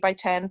like an 8 by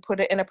 10, put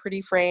it in a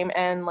pretty frame,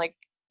 and like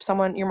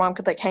someone, your mom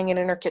could like hang it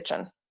in her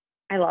kitchen.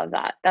 I love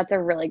that. That's a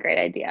really great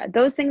idea.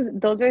 Those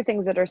are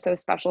things that are so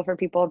special for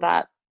people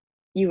that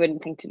you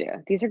wouldn't think to do.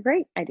 These are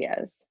great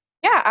ideas.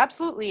 Yeah,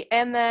 absolutely.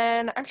 And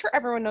then I'm sure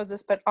everyone knows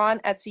this, but on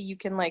Etsy, you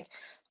can like,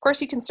 of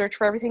course, you can search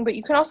for everything, but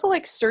you can also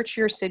like search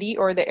your city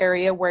or the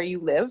area where you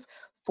live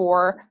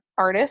for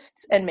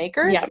artists and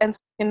makers. Yep.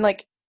 And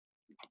like,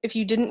 if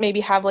you didn't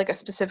maybe have like a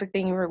specific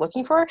thing you were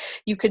looking for,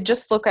 you could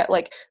just look at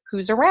like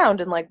who's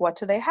around and like what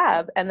do they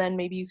have, and then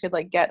maybe you could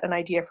like get an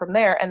idea from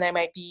there. And they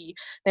might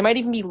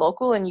even be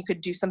local, and you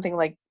could do something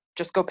like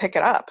just go pick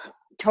it up.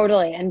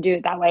 Totally. And do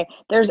it that way.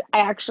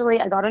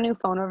 I got a new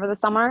phone over the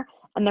summer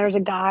and there's a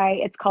guy,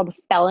 it's called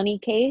Felony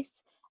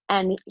Case.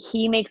 And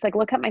he makes like,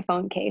 look at my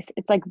phone case.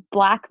 It's like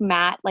black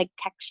matte, like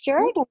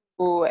textured.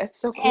 Ooh, it's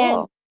so And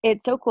cool.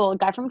 It's so cool. A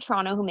guy from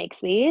Toronto who makes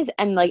these,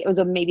 and like it was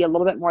maybe a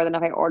little bit more than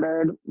if I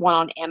ordered one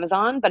on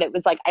Amazon, but it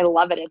was like I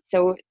love it. It's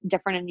so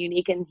different and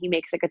unique, and he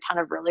makes like a ton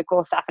of really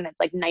cool stuff, and it's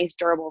like nice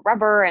durable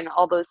rubber and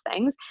all those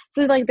things.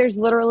 So like there's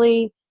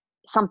literally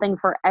something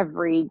for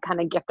every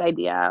kind of gift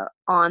idea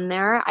on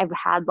there. I've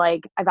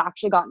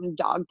actually gotten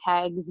dog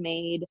tags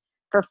made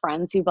for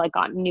friends who've like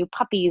gotten new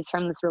puppies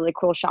from this really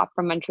cool shop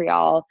from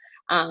Montreal.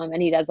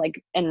 And he does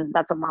like, and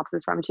that's what Mops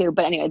is from too.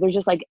 But anyway, there's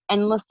just like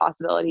endless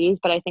possibilities.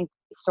 But I think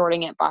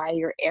sorting it by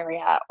your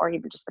area or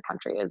even just the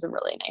country is a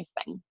really nice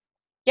thing.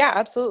 Yeah,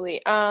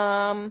 absolutely.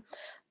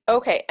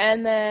 Okay,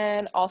 and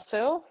then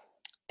also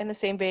in the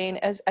same vein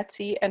as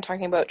Etsy and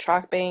talking about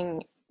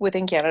shopping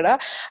within Canada,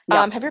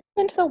 Yep. have you ever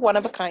been to the One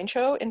of a Kind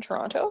show in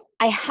Toronto?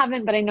 I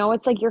haven't, but I know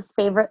it's like your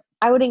favorite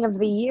outing of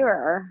the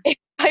year.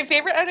 My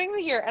favorite outing of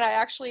the year, and I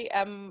actually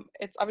am.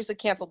 It's obviously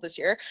canceled this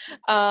year,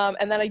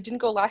 and then I didn't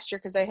go last year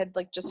because I had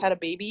like just had a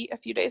baby a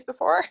few days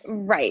before.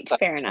 Right. But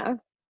Fair enough.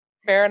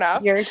 fair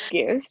enough. You're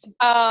excused.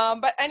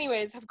 But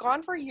anyways, have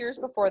gone for years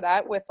before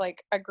that with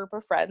like a group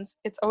of friends.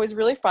 It's always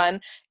really fun.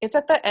 It's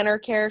at the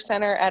Care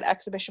Center at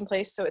Exhibition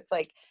Place, so it's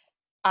like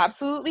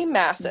absolutely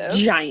massive.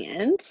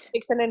 Giant.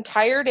 Takes an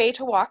entire day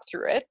to walk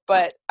through it,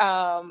 but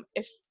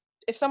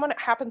if someone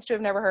happens to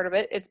have never heard of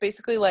it, it's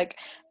basically like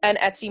an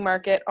Etsy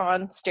market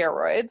on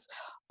steroids,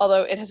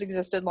 although it has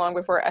existed long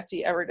before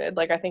Etsy ever did.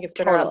 Like I think it's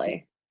been around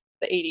since Totally.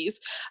 the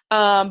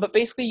 80s. But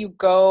basically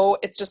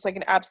it's just like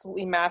an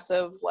absolutely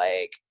massive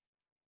like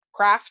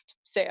craft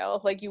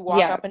sale. Like you walk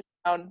Yeah. up and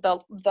down,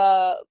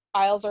 the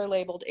aisles are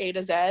labeled A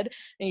to Z, and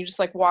you just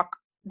like walk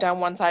down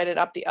one side and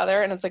up the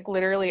other, and it's like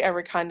literally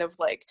every kind of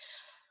like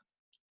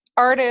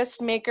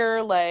artist,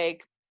 maker,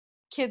 like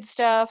kid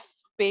stuff,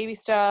 baby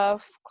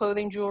stuff,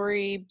 clothing,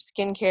 jewelry,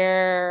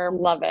 skincare,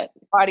 Love it.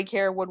 body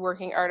care,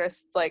 woodworking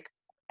artists, like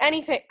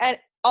anything, and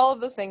all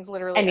of those things,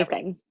 literally everything.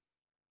 Anything.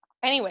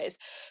 Anyways,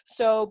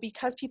 so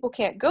because people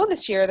can't go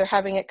this year, they're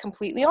having it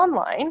completely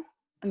online.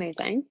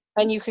 Amazing.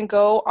 And you can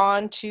go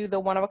on to the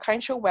One of a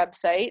Kind Show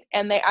website,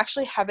 and they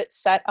actually have it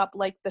set up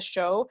like the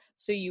show,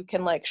 so you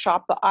can like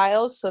shop the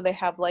aisles. So they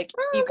have like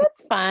you Oh, can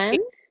that's fun.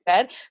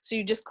 bed. So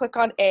you just click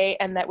on A,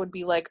 and that would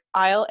be like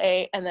aisle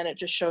A, and then it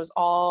just shows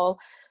all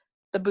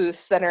the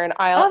booths that are in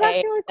aisle Oh, that's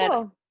A. really And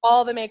cool.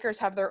 all the makers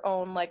have their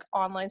own like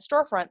online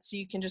storefront, so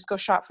you can just go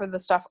shop for the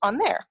stuff on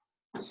there.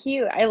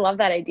 Cute. I love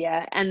that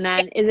idea. And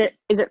then is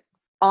it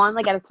on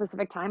like at a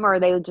specific time or are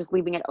they just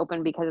leaving it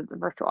open because it's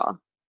virtual?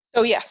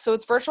 So yeah, so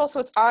it's virtual, so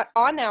it's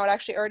on now. It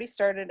actually already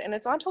started, and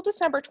it's on till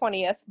December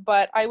 20th.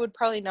 But I would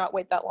probably not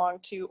wait that long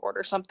to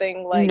order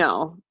something like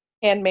No.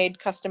 handmade,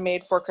 custom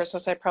made for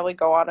Christmas. I'd probably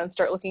go on and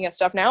start looking at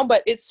stuff now.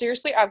 But it's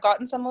seriously, I've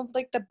gotten some of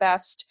like the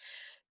best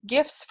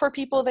gifts for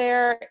people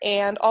there,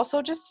 and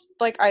also just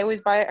like I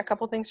always buy a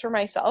couple things for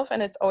myself,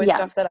 and it's always Yeah.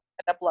 stuff that I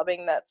end up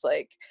loving that's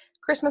like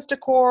Christmas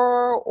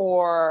decor,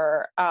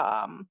 or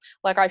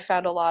like I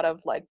found a lot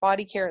of like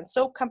body care and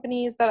soap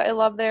companies that I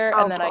love there,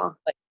 Oh, and then I cool.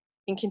 like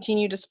can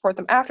continue to support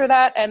them after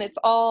that. And it's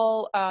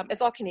all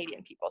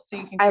Canadian people,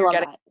 so I you're love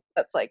getting that.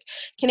 that's like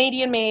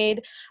Canadian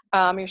made.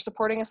 You're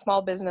supporting a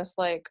small business.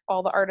 Like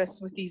all the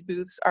artists with these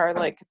booths are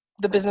like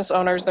the business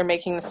owners, they're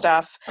making the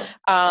stuff.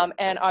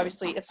 And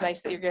obviously it's nice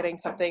that you're getting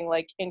something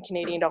like in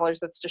Canadian dollars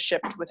that's just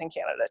shipped within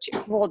Canada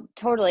too. Well,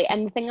 totally.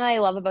 And the thing I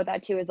love about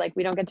that too is like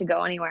we don't get to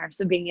go anywhere.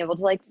 So being able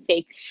to like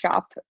fake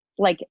shop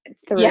like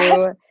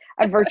Yes. through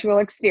a virtual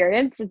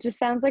experience, it just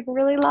sounds like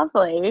really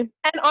lovely.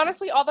 And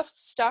honestly, all the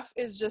stuff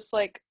is just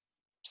like,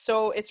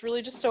 so it's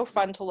really just so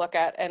fun to look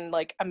at, and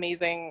like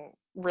amazing,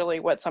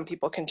 really, what some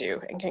people can do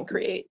and can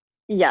create.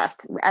 Yes,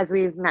 as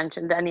we've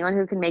mentioned, anyone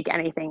who can make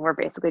anything, we're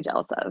basically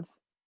jealous of.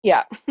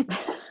 Yeah,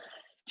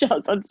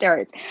 Jealous on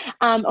steroids.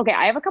 Okay,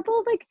 I have a couple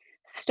of like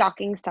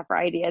stocking stuffer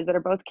ideas that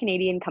are both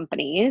Canadian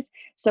companies. I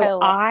So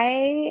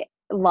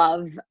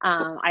love.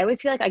 I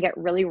always feel like I get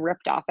really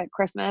ripped off at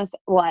Christmas.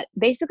 What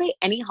basically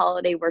any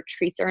holiday where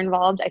treats are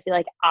involved, I feel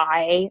like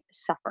I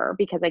suffer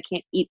because I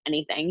can't eat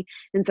anything.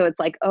 And so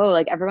it's like, oh,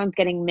 like everyone's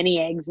getting mini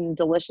eggs and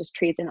delicious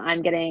treats, and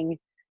I'm getting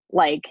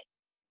like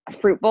a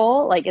fruit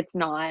bowl. Like it's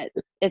not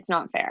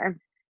fair.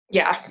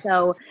 Yeah,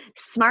 So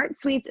Smart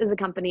Sweets is a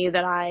company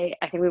that I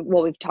think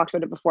we've talked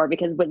about it before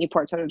because Whitney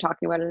Port started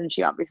talking about it and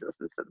she obviously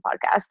listens to the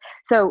podcast.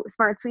 So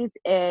Smart Sweets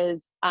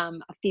is a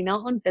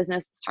female-owned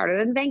business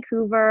started in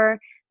Vancouver.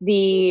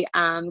 The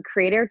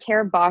creator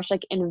Tara Bosch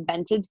like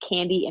invented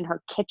candy in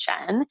her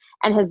kitchen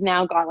and has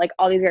now got like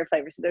all these great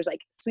flavors. So there's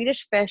like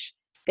Swedish fish.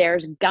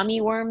 There's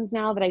gummy worms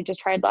now that I just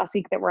tried last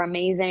week that were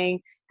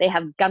amazing. They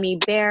have gummy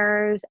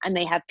bears and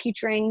they have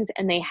peach rings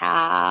and they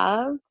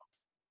have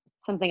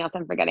something else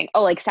I'm forgetting.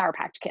 Oh, like Sour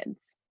Patch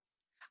Kids.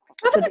 I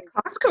saw So them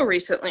at Costco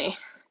recently.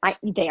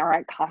 they are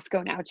at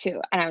Costco now too.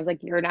 And I was like,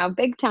 you're now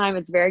big time.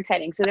 It's very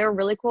exciting. So they're a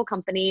really cool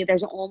company.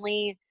 There's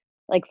only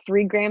like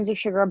 3 grams of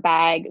sugar a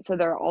bag. So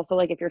they're also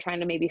like, if you're trying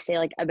to maybe stay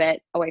like a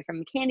bit away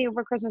from candy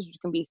over Christmas, which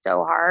can be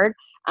so hard,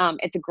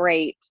 it's a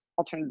great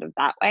alternative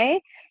that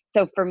way.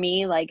 So for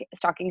me, like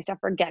stocking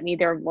stuffer Get Me,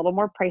 they're a little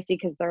more pricey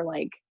because they're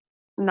like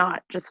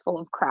not just full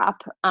of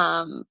crap,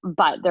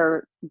 but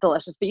they're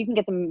delicious. But you can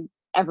get them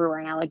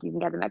everywhere now. Like you can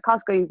get them at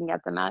Costco, you can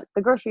get them at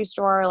the grocery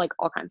store, like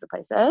all kinds of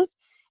places.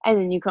 And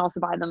then you can also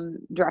buy them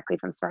directly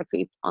from Smart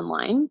Sweets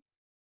online.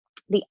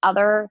 The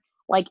other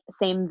like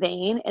same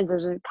vein is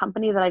there's a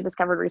company that I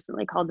discovered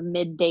recently called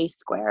Midday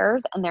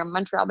Squares, and they're a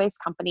Montreal-based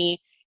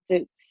company. It's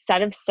a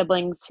set of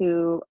siblings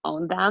who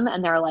own them,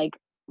 and they're like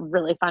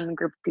really fun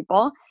group of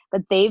people.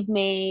 But they've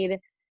made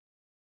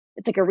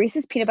it's like a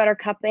Reese's peanut butter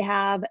cup they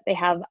have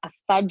a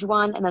fudge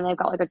one, and then they've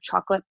got like a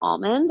chocolate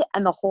almond.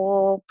 And the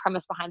whole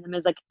premise behind them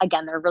is like,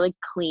 again, they're really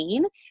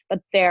clean,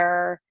 but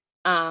they're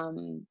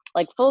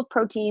like full of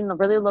protein,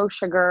 really low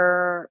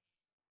sugar,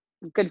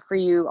 good for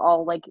you,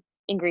 all like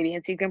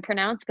ingredients you can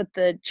pronounce. But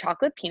the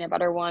chocolate peanut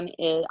butter one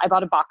is, I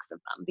bought a box of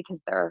them because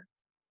they're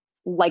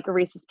like a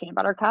Reese's peanut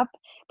butter cup.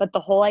 But the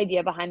whole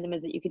idea behind them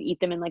is that you could eat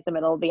them in like the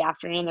middle of the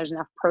afternoon. There's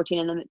enough protein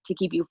in them to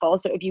keep you full.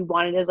 So if you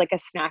wanted as like a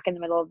snack in the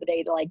middle of the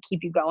day to like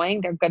keep you going,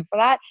 they're good for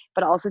that.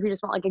 But also if you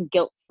just want like a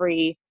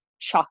guilt-free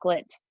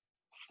chocolate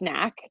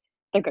snack,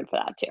 they're good for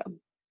that too.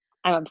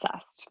 I'm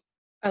obsessed.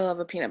 I love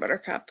a peanut butter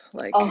cup,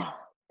 like Oh,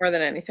 more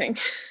than anything.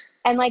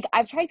 and like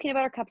I've tried peanut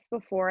butter cups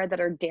before that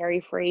are dairy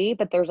free,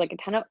 but there's like a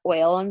ton of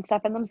oil and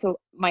stuff in them. So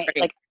my Right.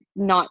 like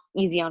not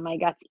easy on my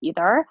guts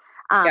either.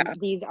 Yeah.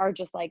 These are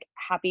just like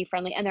happy,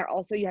 friendly, and they're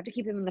also, you have to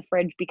keep them in the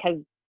fridge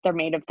because they're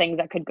made of things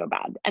that could go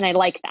bad. And I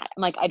like that.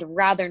 I'm like, I'd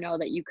rather know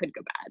that you could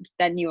go bad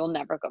than you will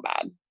never go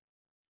bad.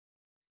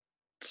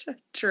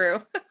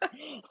 True.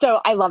 So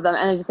I love them,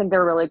 and I just think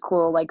they're a really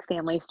cool like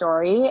family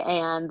story.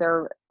 And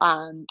they're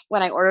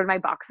when I ordered my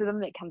box of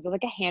them, it comes with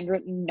like a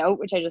handwritten note,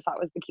 which I just thought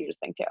was the cutest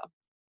thing too.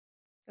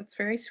 That's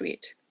very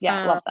sweet.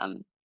 Yeah, love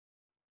them.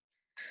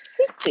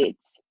 Sweet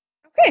sweets.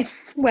 Okay.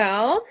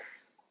 Well,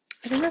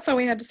 I think that's all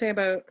we had to say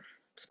about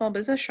small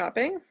business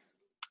shopping.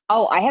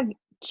 Oh, I have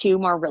two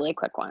more really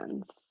quick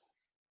ones.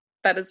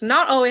 That is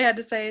not all we had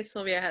to say.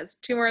 Sylvia has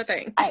two more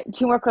things.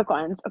 Two more quick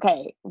ones.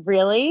 Okay,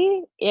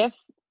 really? If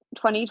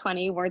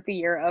 2020 weren't the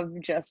year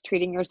of just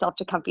treating yourself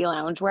to comfy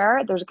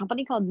loungewear, there's a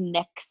company called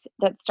Nix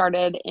that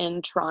started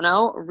in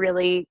Toronto.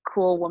 Really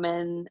cool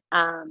woman,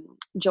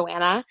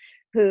 Joanna,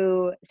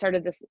 who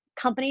started this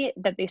company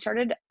that they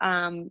started.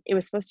 It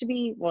was supposed to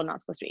be, well, not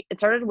supposed to be. It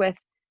started with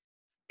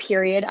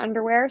period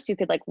underwear, so you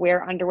could like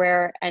wear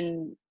underwear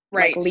and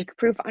like Right. leak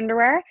proof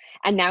underwear.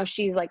 And now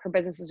she's like, her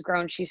business has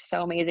grown, she's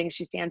so amazing,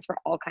 she stands for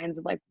all kinds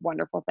of like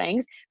wonderful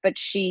things. But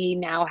she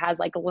now has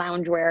like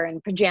loungewear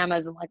and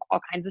pajamas and like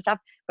all kinds of stuff.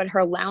 But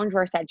her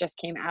loungewear set just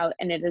came out,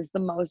 and it is the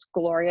most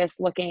glorious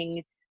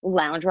looking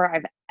loungewear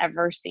I've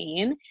ever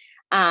seen.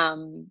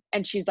 And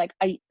she's like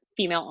a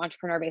female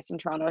entrepreneur based in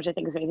Toronto, which I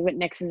think is amazing. But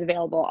Nix is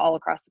available all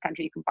across the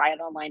country, you can buy it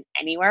online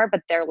anywhere,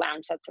 but their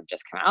lounge sets have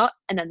just come out.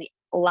 And then the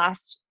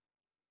last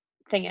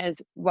thing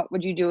is, what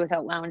would you do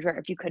without loungewear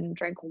if you couldn't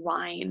drink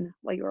wine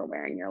while you were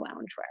wearing your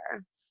loungewear?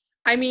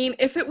 I mean,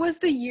 if it was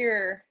the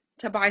year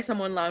to buy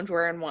someone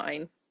loungewear and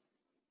wine,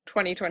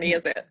 2020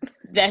 is it.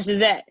 This is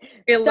it.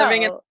 You're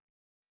living in. So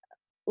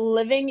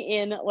living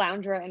in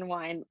loungewear and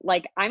wine,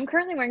 like I'm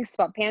currently wearing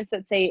sweatpants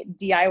that say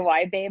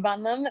DIY babe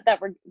on them,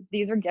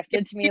 these were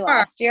gifted to me Yeah.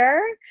 last year.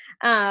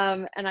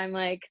 And I'm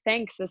like,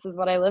 thanks, this is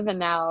what I live in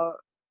now,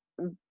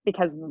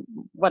 because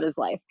what is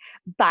life?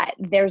 But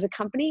there's a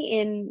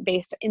company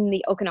based in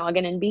the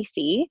Okanagan in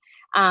BC,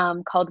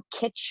 called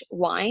Kitsch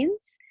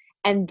Wines,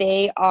 and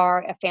they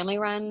are a family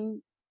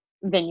run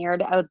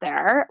vineyard out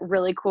there.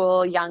 Really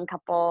cool young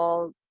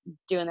couple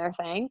doing their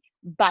thing.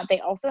 But they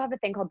also have a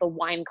thing called the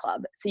Wine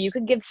Club. So you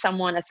could give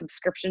someone a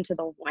subscription to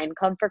the Wine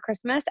Club for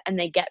Christmas, and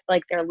they get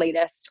like their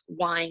latest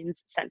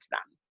wines sent to them.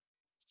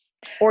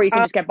 Or you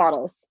can Uh, just get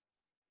bottles.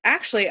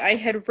 Actually, I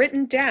had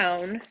written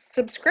down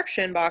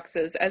subscription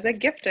boxes as a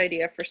gift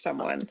idea for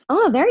someone.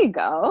 Oh, there you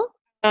go.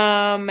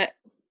 Um,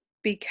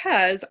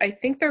 because I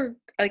think they're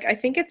like, I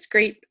think it's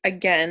great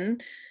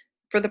again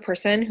for the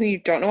person who you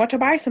don't know what to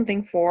buy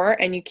something for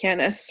and you can't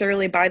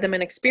necessarily buy them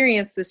an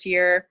experience this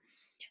year.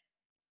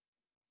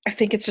 I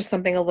think it's just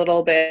something a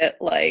little bit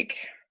like,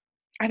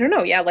 I don't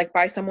know, yeah, like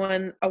buy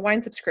someone a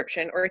wine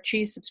subscription or a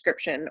cheese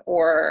subscription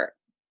or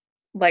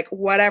like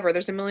whatever.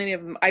 There's a million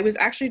of them. I was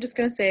actually just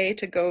gonna say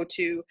to go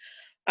to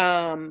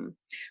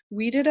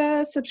we did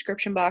a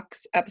subscription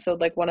box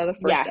episode, like one of the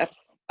first Yes. episodes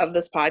of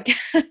this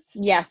podcast.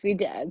 Yes, we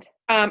did.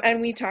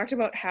 And we talked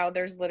about how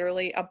there's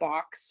literally a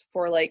box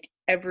for like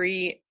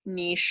every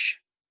niche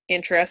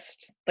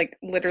interest, like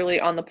literally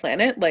on the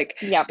planet. Like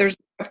Yep. there's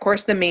of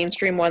course the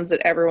mainstream ones that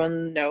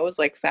everyone knows,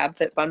 like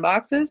FabFitFun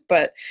boxes,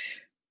 but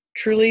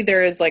truly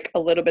there is like a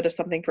little bit of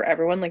something for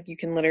everyone. Like you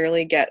can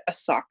literally get a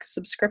sock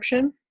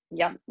subscription.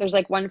 Yep. There's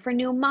like one for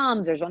new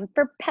moms, there's one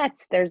for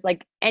pets, there's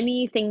like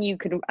anything you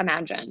could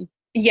imagine.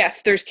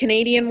 Yes, there's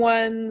Canadian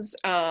ones.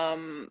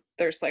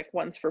 There's like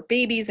ones for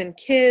babies and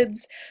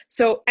kids.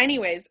 So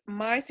anyways,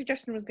 my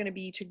suggestion was going to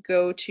be to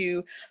go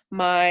to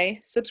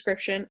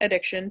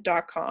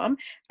mysubscriptionaddiction.com,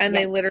 and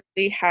they Yep.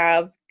 literally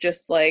have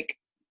just like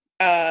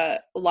a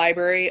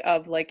library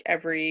of like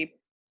every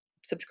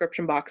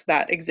subscription box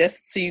that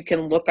exists, so you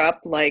can look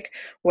up like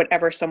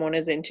whatever someone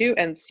is into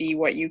and see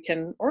what you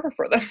can order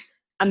for them.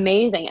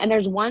 Amazing. And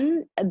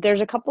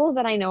there's a couple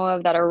that I know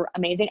of that are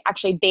amazing.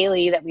 Actually,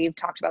 Bailey, that we've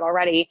talked about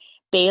already,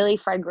 Bailey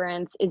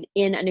fragrance is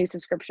in a new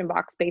subscription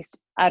box based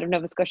out of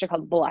Nova Scotia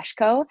called Blush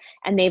Co.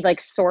 And they've like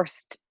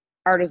sourced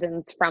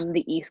artisans from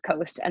the East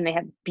Coast and they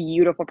have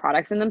beautiful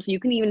products in them. So you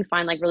can even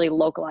find like really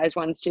localized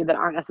ones too that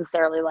aren't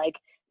necessarily like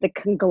the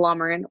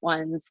conglomerate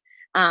ones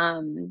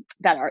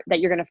that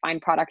you're going to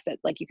find products that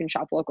like you can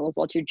shop local as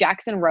well too.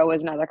 Jackson Row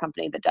is another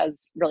company that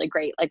does really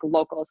great like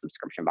local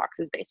subscription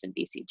boxes based in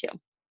BC too.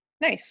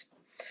 Nice.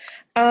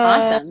 Um,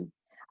 Awesome.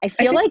 I I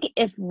feel think like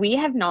if we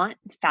have not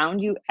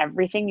found you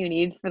everything you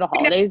need for the I know.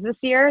 holidays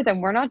this year,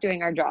 then we're not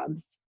doing our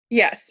jobs.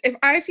 Yes. If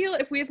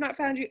we have not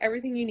found you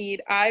everything you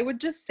need, I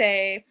would just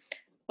say,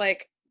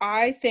 like,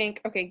 I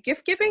think, okay,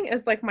 gift giving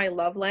is like my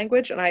love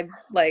language, and I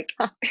like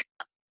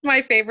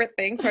my favorite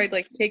thing. So I'd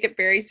like take it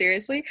very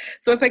seriously.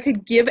 So if I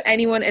could give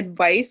anyone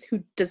advice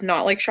who does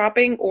not like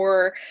shopping,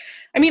 or,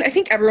 I mean, I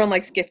think everyone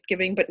likes gift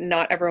giving, but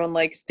not everyone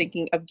likes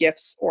thinking of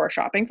gifts or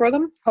shopping for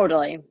them.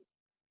 Totally.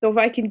 So if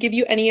I can give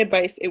you any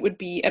advice, it would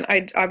be, and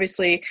I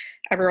obviously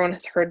everyone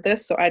has heard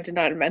this, so I did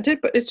not invent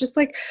it, but it's just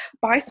like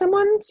buy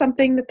someone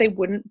something that they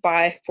wouldn't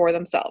buy for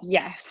themselves.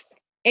 Yes.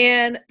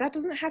 And that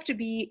doesn't have to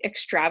be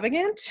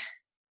extravagant.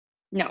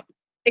 No.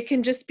 It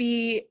can just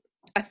be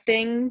a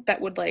thing that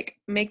would like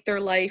make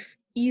their life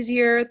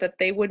easier that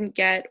they wouldn't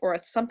get, or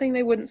something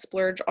they wouldn't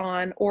splurge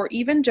on, or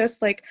even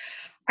just like,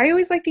 I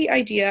always like the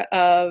idea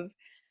of,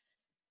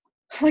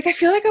 like, I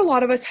feel like a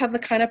lot of us have the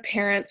kind of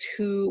parents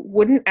who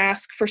wouldn't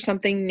ask for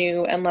something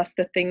new unless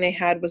the thing they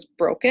had was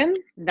broken.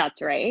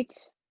 That's right.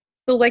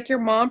 So, like, your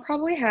mom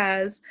probably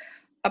has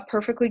a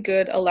perfectly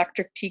good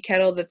electric tea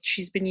kettle that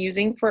she's been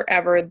using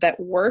forever that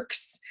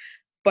works,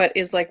 but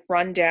is like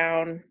run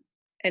down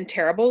and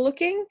terrible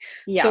looking.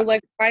 So, Yeah.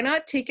 like, why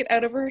not take it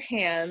out of her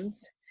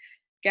hands,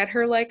 get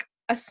her like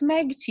a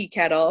Smeg tea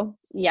kettle,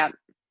 Yeah.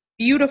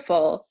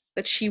 beautiful,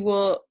 that she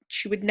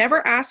would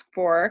never ask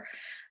for.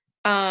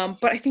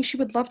 But I think she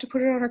would love to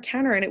put it on her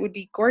counter and it would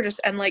be gorgeous.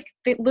 And like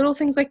little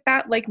things like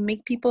that, like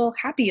make people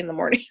happy in the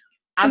morning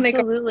when they go.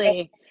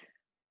 Absolutely.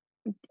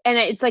 And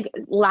it's like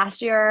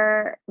last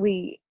year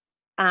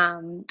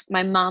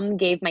my mom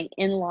gave my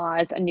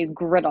in-laws a new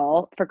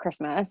griddle for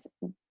Christmas.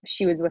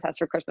 She was with us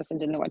for Christmas and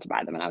didn't know what to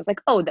buy them. And I was like,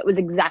 oh, that was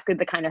exactly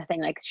the kind of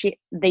thing. Like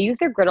they use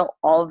their griddle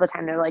all the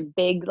time. They're like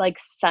big, like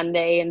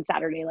Sunday and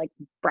Saturday, like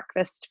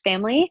breakfast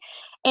family.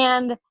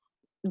 And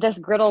this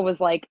griddle was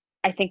like,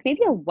 I think maybe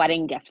a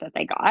wedding gift that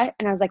they got.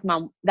 And I was like,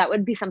 Mom, that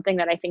would be something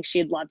that I think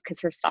she'd love because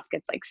her stuff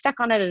gets like stuck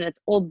on it and it's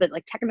old, but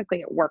like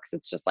technically it works.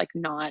 It's just like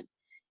not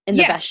in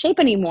the Yes, best shape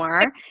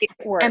anymore. it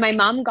And my works.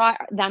 mom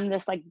got them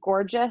this like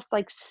gorgeous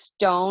like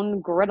stone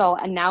griddle.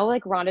 And now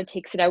like Rhonda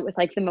takes it out with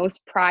like the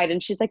most pride.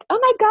 And she's like, oh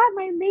my God,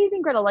 my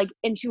amazing griddle. Like,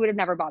 and she would have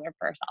never bought it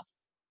for herself.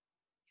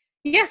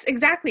 Yes,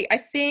 exactly. I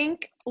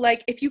think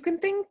like if you can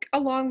think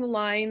along the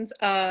lines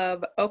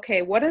of,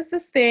 okay, what is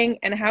this thing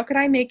and how could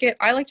I make it?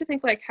 I like to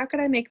think like, how could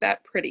I make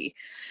that pretty?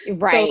 So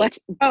like,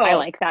 Right. I oh,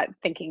 like that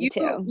thinking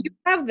too. you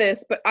have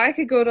this, but I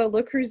could go to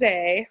Le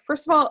Creuset.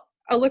 First of all,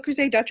 a Le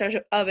Creuset Dutch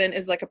oven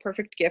is like a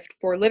perfect gift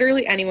for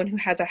literally anyone who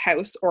has a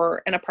house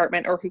or an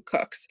apartment or who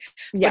cooks.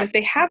 But Yeah. if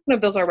they have one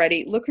of those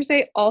already, Le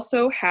Creuset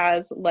also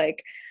has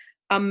like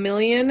a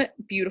million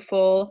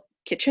beautiful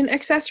kitchen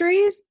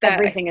accessories that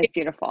Everything is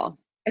beautiful.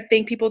 I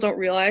think people don't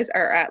realize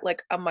are at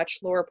like a much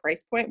lower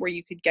price point where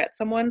you could get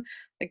someone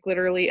like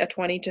literally a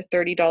 $20 to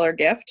 $30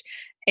 gift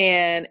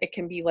and it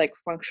can be like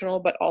functional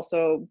but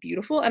also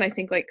beautiful. And I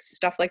think like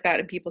stuff like that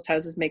in people's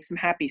houses makes them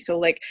happy. So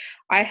like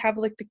I have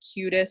like the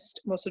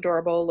cutest, most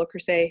adorable Le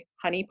Creuset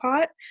honey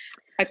pot.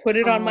 I put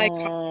it on my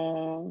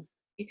Oh,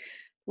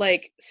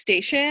 like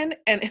station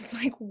and it's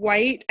like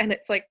white and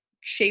it's like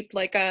shaped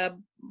like a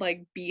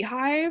like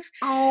beehive.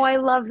 oh, I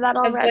love that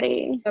Has like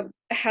already.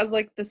 has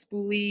like the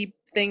spoolie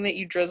thing that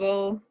you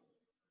drizzle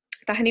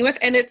the honey with,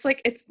 and it's like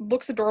it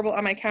looks adorable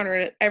on my counter,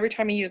 and every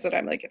time I use it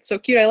I'm like, it's so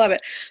cute, I love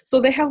it. So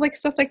they have like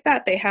stuff like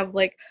that. They have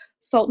like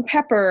salt and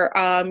pepper.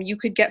 You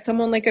could get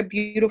someone like a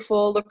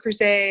beautiful Le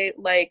Creuset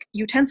like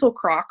utensil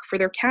crock for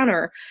their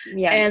counter,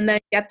 Yeah. and then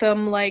get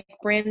them like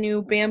brand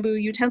new bamboo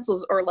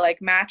utensils or like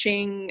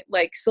matching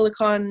like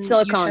silicone utensils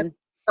Silicone.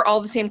 are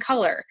all the same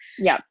color.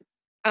 Yeah.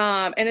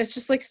 And it's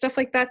just like stuff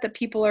like that that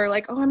people are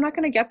like, oh, I'm not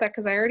going to get that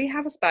because I already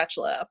have a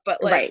spatula.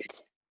 But like,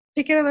 Right.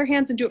 take it out of their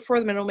hands and do it for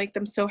them, and it'll make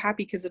them so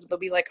happy because they'll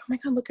be like, oh my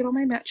God, look at all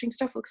my matching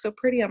stuff. It looks so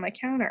pretty on my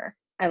counter.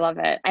 I love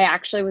it. I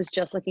actually was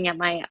just looking at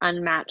my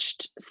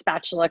unmatched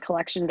spatula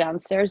collection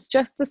downstairs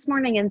just this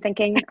morning and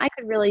thinking I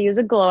could really use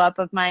a glow up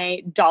of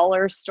my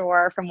dollar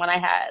store from when I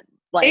had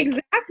like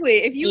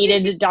Exactly. If you can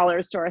give, needed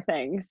dollar store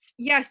things.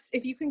 yes,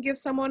 if you can give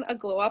someone a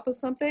glow up of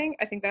something,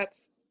 I think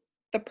that's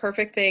the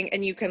perfect thing.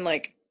 And you can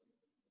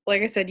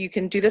like I said, you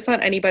can do this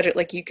on any budget.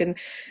 Like you can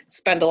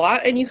spend a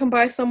lot and you can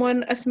buy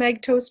someone a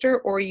Smeg toaster,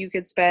 or you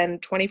could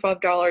spend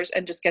 $25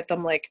 and just get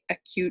them like a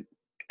cute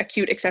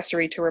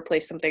accessory to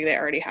replace something they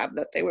already have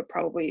that they would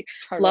probably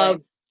love Totally.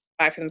 to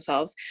buy for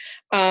themselves.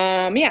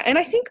 Yeah, and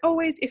I think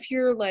always if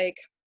you're like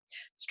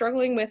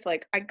struggling with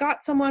like I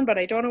got someone but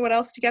I don't know what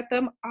else to get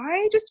them,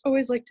 I just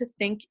always like to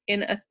think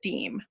in a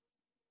theme.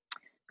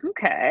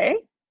 Okay.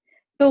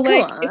 So Go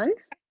like on.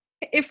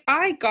 if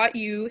I got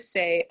you,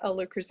 say, a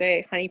Le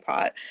Creuset honey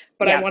pot,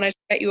 but I Yeah. wanted to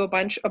get you a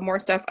bunch of more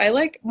stuff, I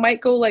like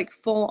might go like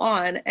full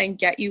on and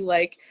get you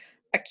like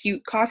a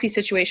cute coffee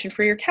situation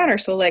for your counter.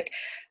 So like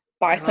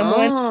buy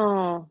someone,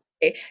 Oh.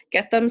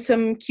 get them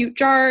some cute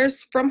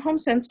jars from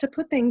HomeSense to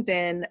put things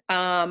in,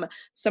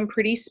 some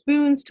pretty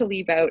spoons to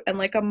leave out, and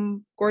like a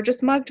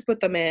gorgeous mug to put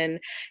them in,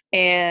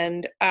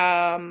 and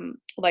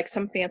like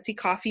some fancy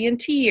coffee and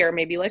tea, or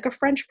maybe like a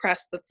French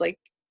press that's like,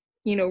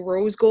 you know,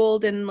 rose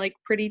gold and like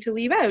pretty to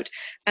leave out,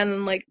 and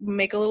then like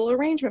make a little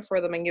arrangement for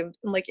them and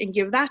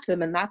give that to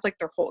them, and that's like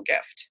their whole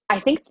gift. I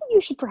think that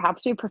you should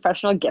perhaps be a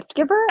professional gift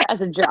giver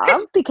as a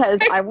job because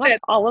I I want should.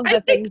 all of I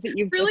the think things that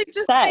you've really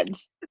just just said.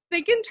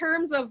 think in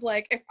terms of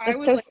like if I It's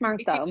was so like smart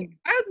making though. if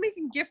I was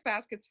making gift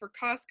baskets for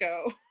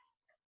Costco,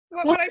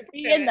 what What would I would put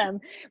be in in it? them?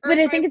 Or But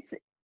if I I think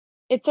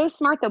it's so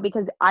smart though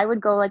because I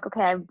would go like,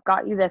 okay, I've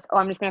got you this. Oh,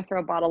 I'm just gonna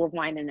throw a bottle of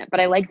wine in it. But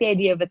I like the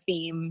idea of a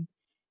theme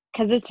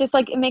because it's just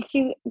like it makes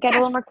you get a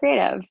little yes, more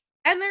creative.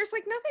 and there's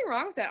like nothing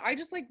wrong with that. I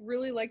just like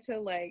really like to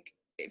like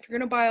if you're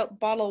gonna buy a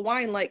bottle of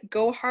wine, like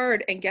go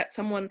hard and get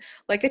someone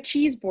like a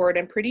cheese board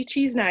and pretty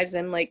cheese knives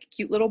and like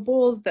cute little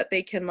bowls that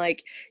they can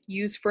like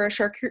use for a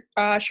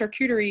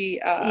charcuterie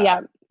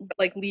Yeah,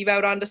 like leave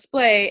out on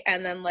display,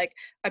 and then like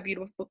a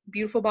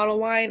beautiful bottle of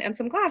wine and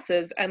some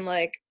glasses, and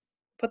like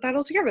put that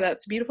all together.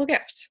 That's a beautiful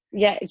gift.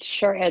 yeah, it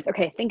sure is.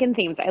 Okay, thinking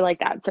themes. I like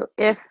that. So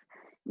if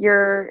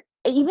you're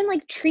even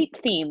like treat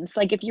themes,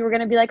 like if you were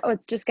gonna be like, oh,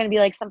 it's just gonna be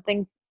like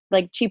something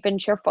like cheap and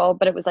cheerful,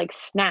 but it was like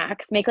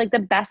snacks, make like the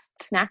best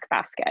snack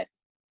basket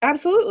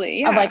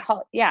Absolutely, of like, yeah.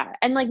 yeah.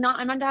 And like, not,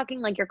 I'm not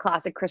talking like your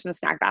classic Christmas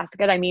snack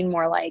basket. I mean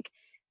more like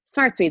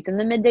Smart Sweets and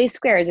the midday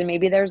squares. And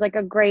maybe there's like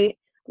a great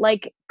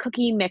like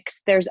cookie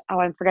mix. There's, oh,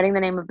 I'm forgetting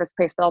the name of this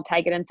place, but I'll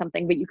tag it in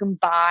something. But you can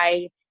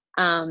buy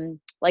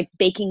like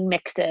baking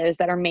mixes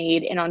that are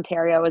made in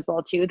Ontario as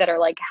well too that are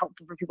like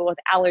helpful for people with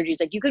allergies.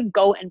 Like you could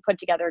go and put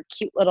together a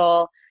cute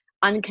little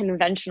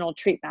unconventional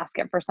treat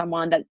basket for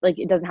someone that like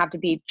it doesn't have to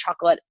be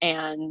chocolate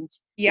and like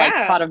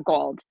Yeah, pot of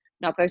gold.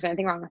 Not that there's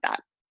anything wrong with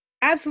that.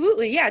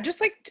 absolutely. Yeah, just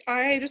like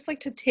I just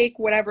like to take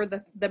whatever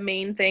the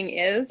main thing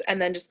is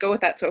and then just go with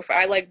that. So if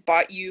I like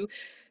bought you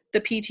the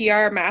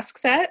PTR mask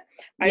set,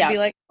 I'd Yeah. be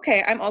like,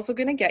 okay, I'm also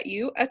gonna get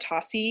you a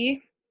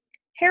Tossy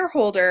hair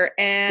holder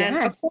and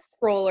a Yes. foam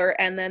roller,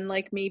 and then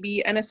like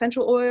maybe an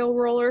essential oil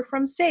roller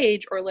from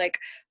Sage, or like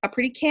a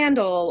pretty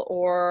candle,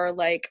 or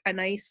like a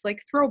nice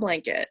like throw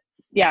blanket.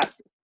 Yeah.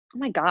 Oh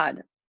my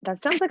God.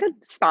 That sounds like a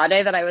spa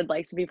day that I would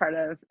like to be part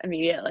of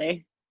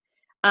immediately.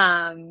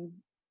 Um,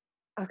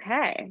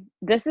 okay.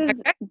 This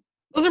is Okay?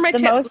 Those are my the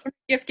tips. Those most, are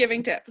my gift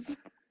giving tips.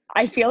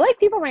 I feel like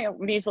people might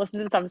need to listen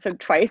to this episode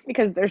twice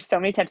because there's so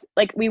many tips.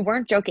 Like we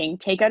weren't joking.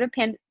 Take out a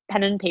pen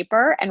and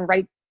paper and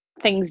write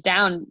things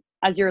down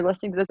as you're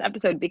listening to this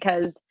episode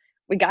because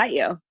we got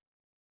you.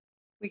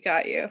 We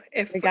got you.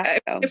 We got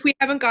you. If we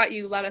haven't got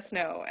you, let us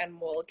know and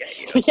we'll get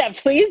you. Yeah,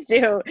 please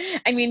do.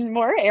 I mean,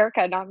 more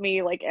Erica, not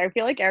me. Like I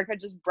feel like Erica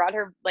just brought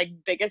her like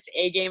biggest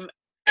A game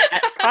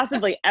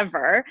possibly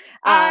ever.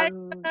 I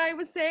Um, I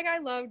was saying I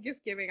love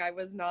gift giving. I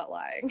was not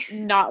lying.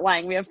 Not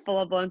lying. We have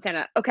full blown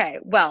Santa. Okay.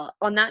 Well,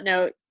 on that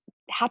note,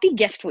 happy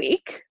gift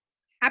week.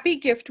 Happy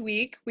gift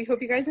week. We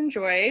hope you guys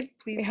enjoyed. I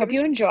Please give hope us you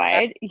your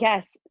feedback. enjoyed.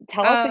 Yes.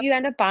 Tell us Um, what you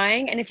end up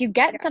buying. And if you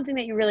get yeah, something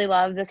that you really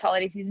love this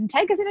holiday season,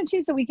 tag us in it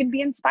too so we can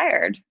be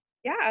inspired.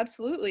 yeah,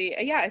 absolutely.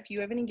 Yeah, if you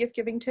have any gift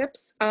giving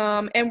tips,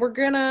 and we're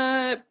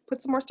gonna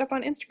put some more stuff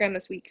on Instagram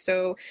this week.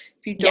 So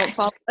if you don't Yes.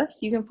 follow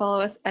us, you can follow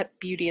us at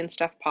Beauty and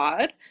Stuff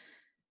Pod.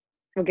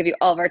 We'll give you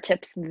all of our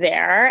tips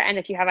there. And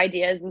if you have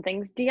ideas and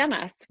things, DM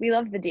us. We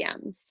love the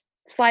DMs.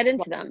 Slide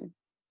into them.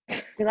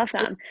 We love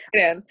Slide them.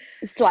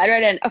 in. Slide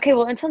right in. Okay.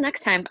 Well, until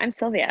next time, I'm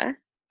Sylvia.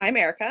 I'm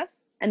Erica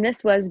And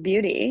this was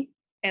Beauty.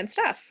 and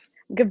Stuff.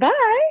 Goodbye.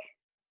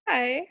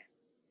 Bye.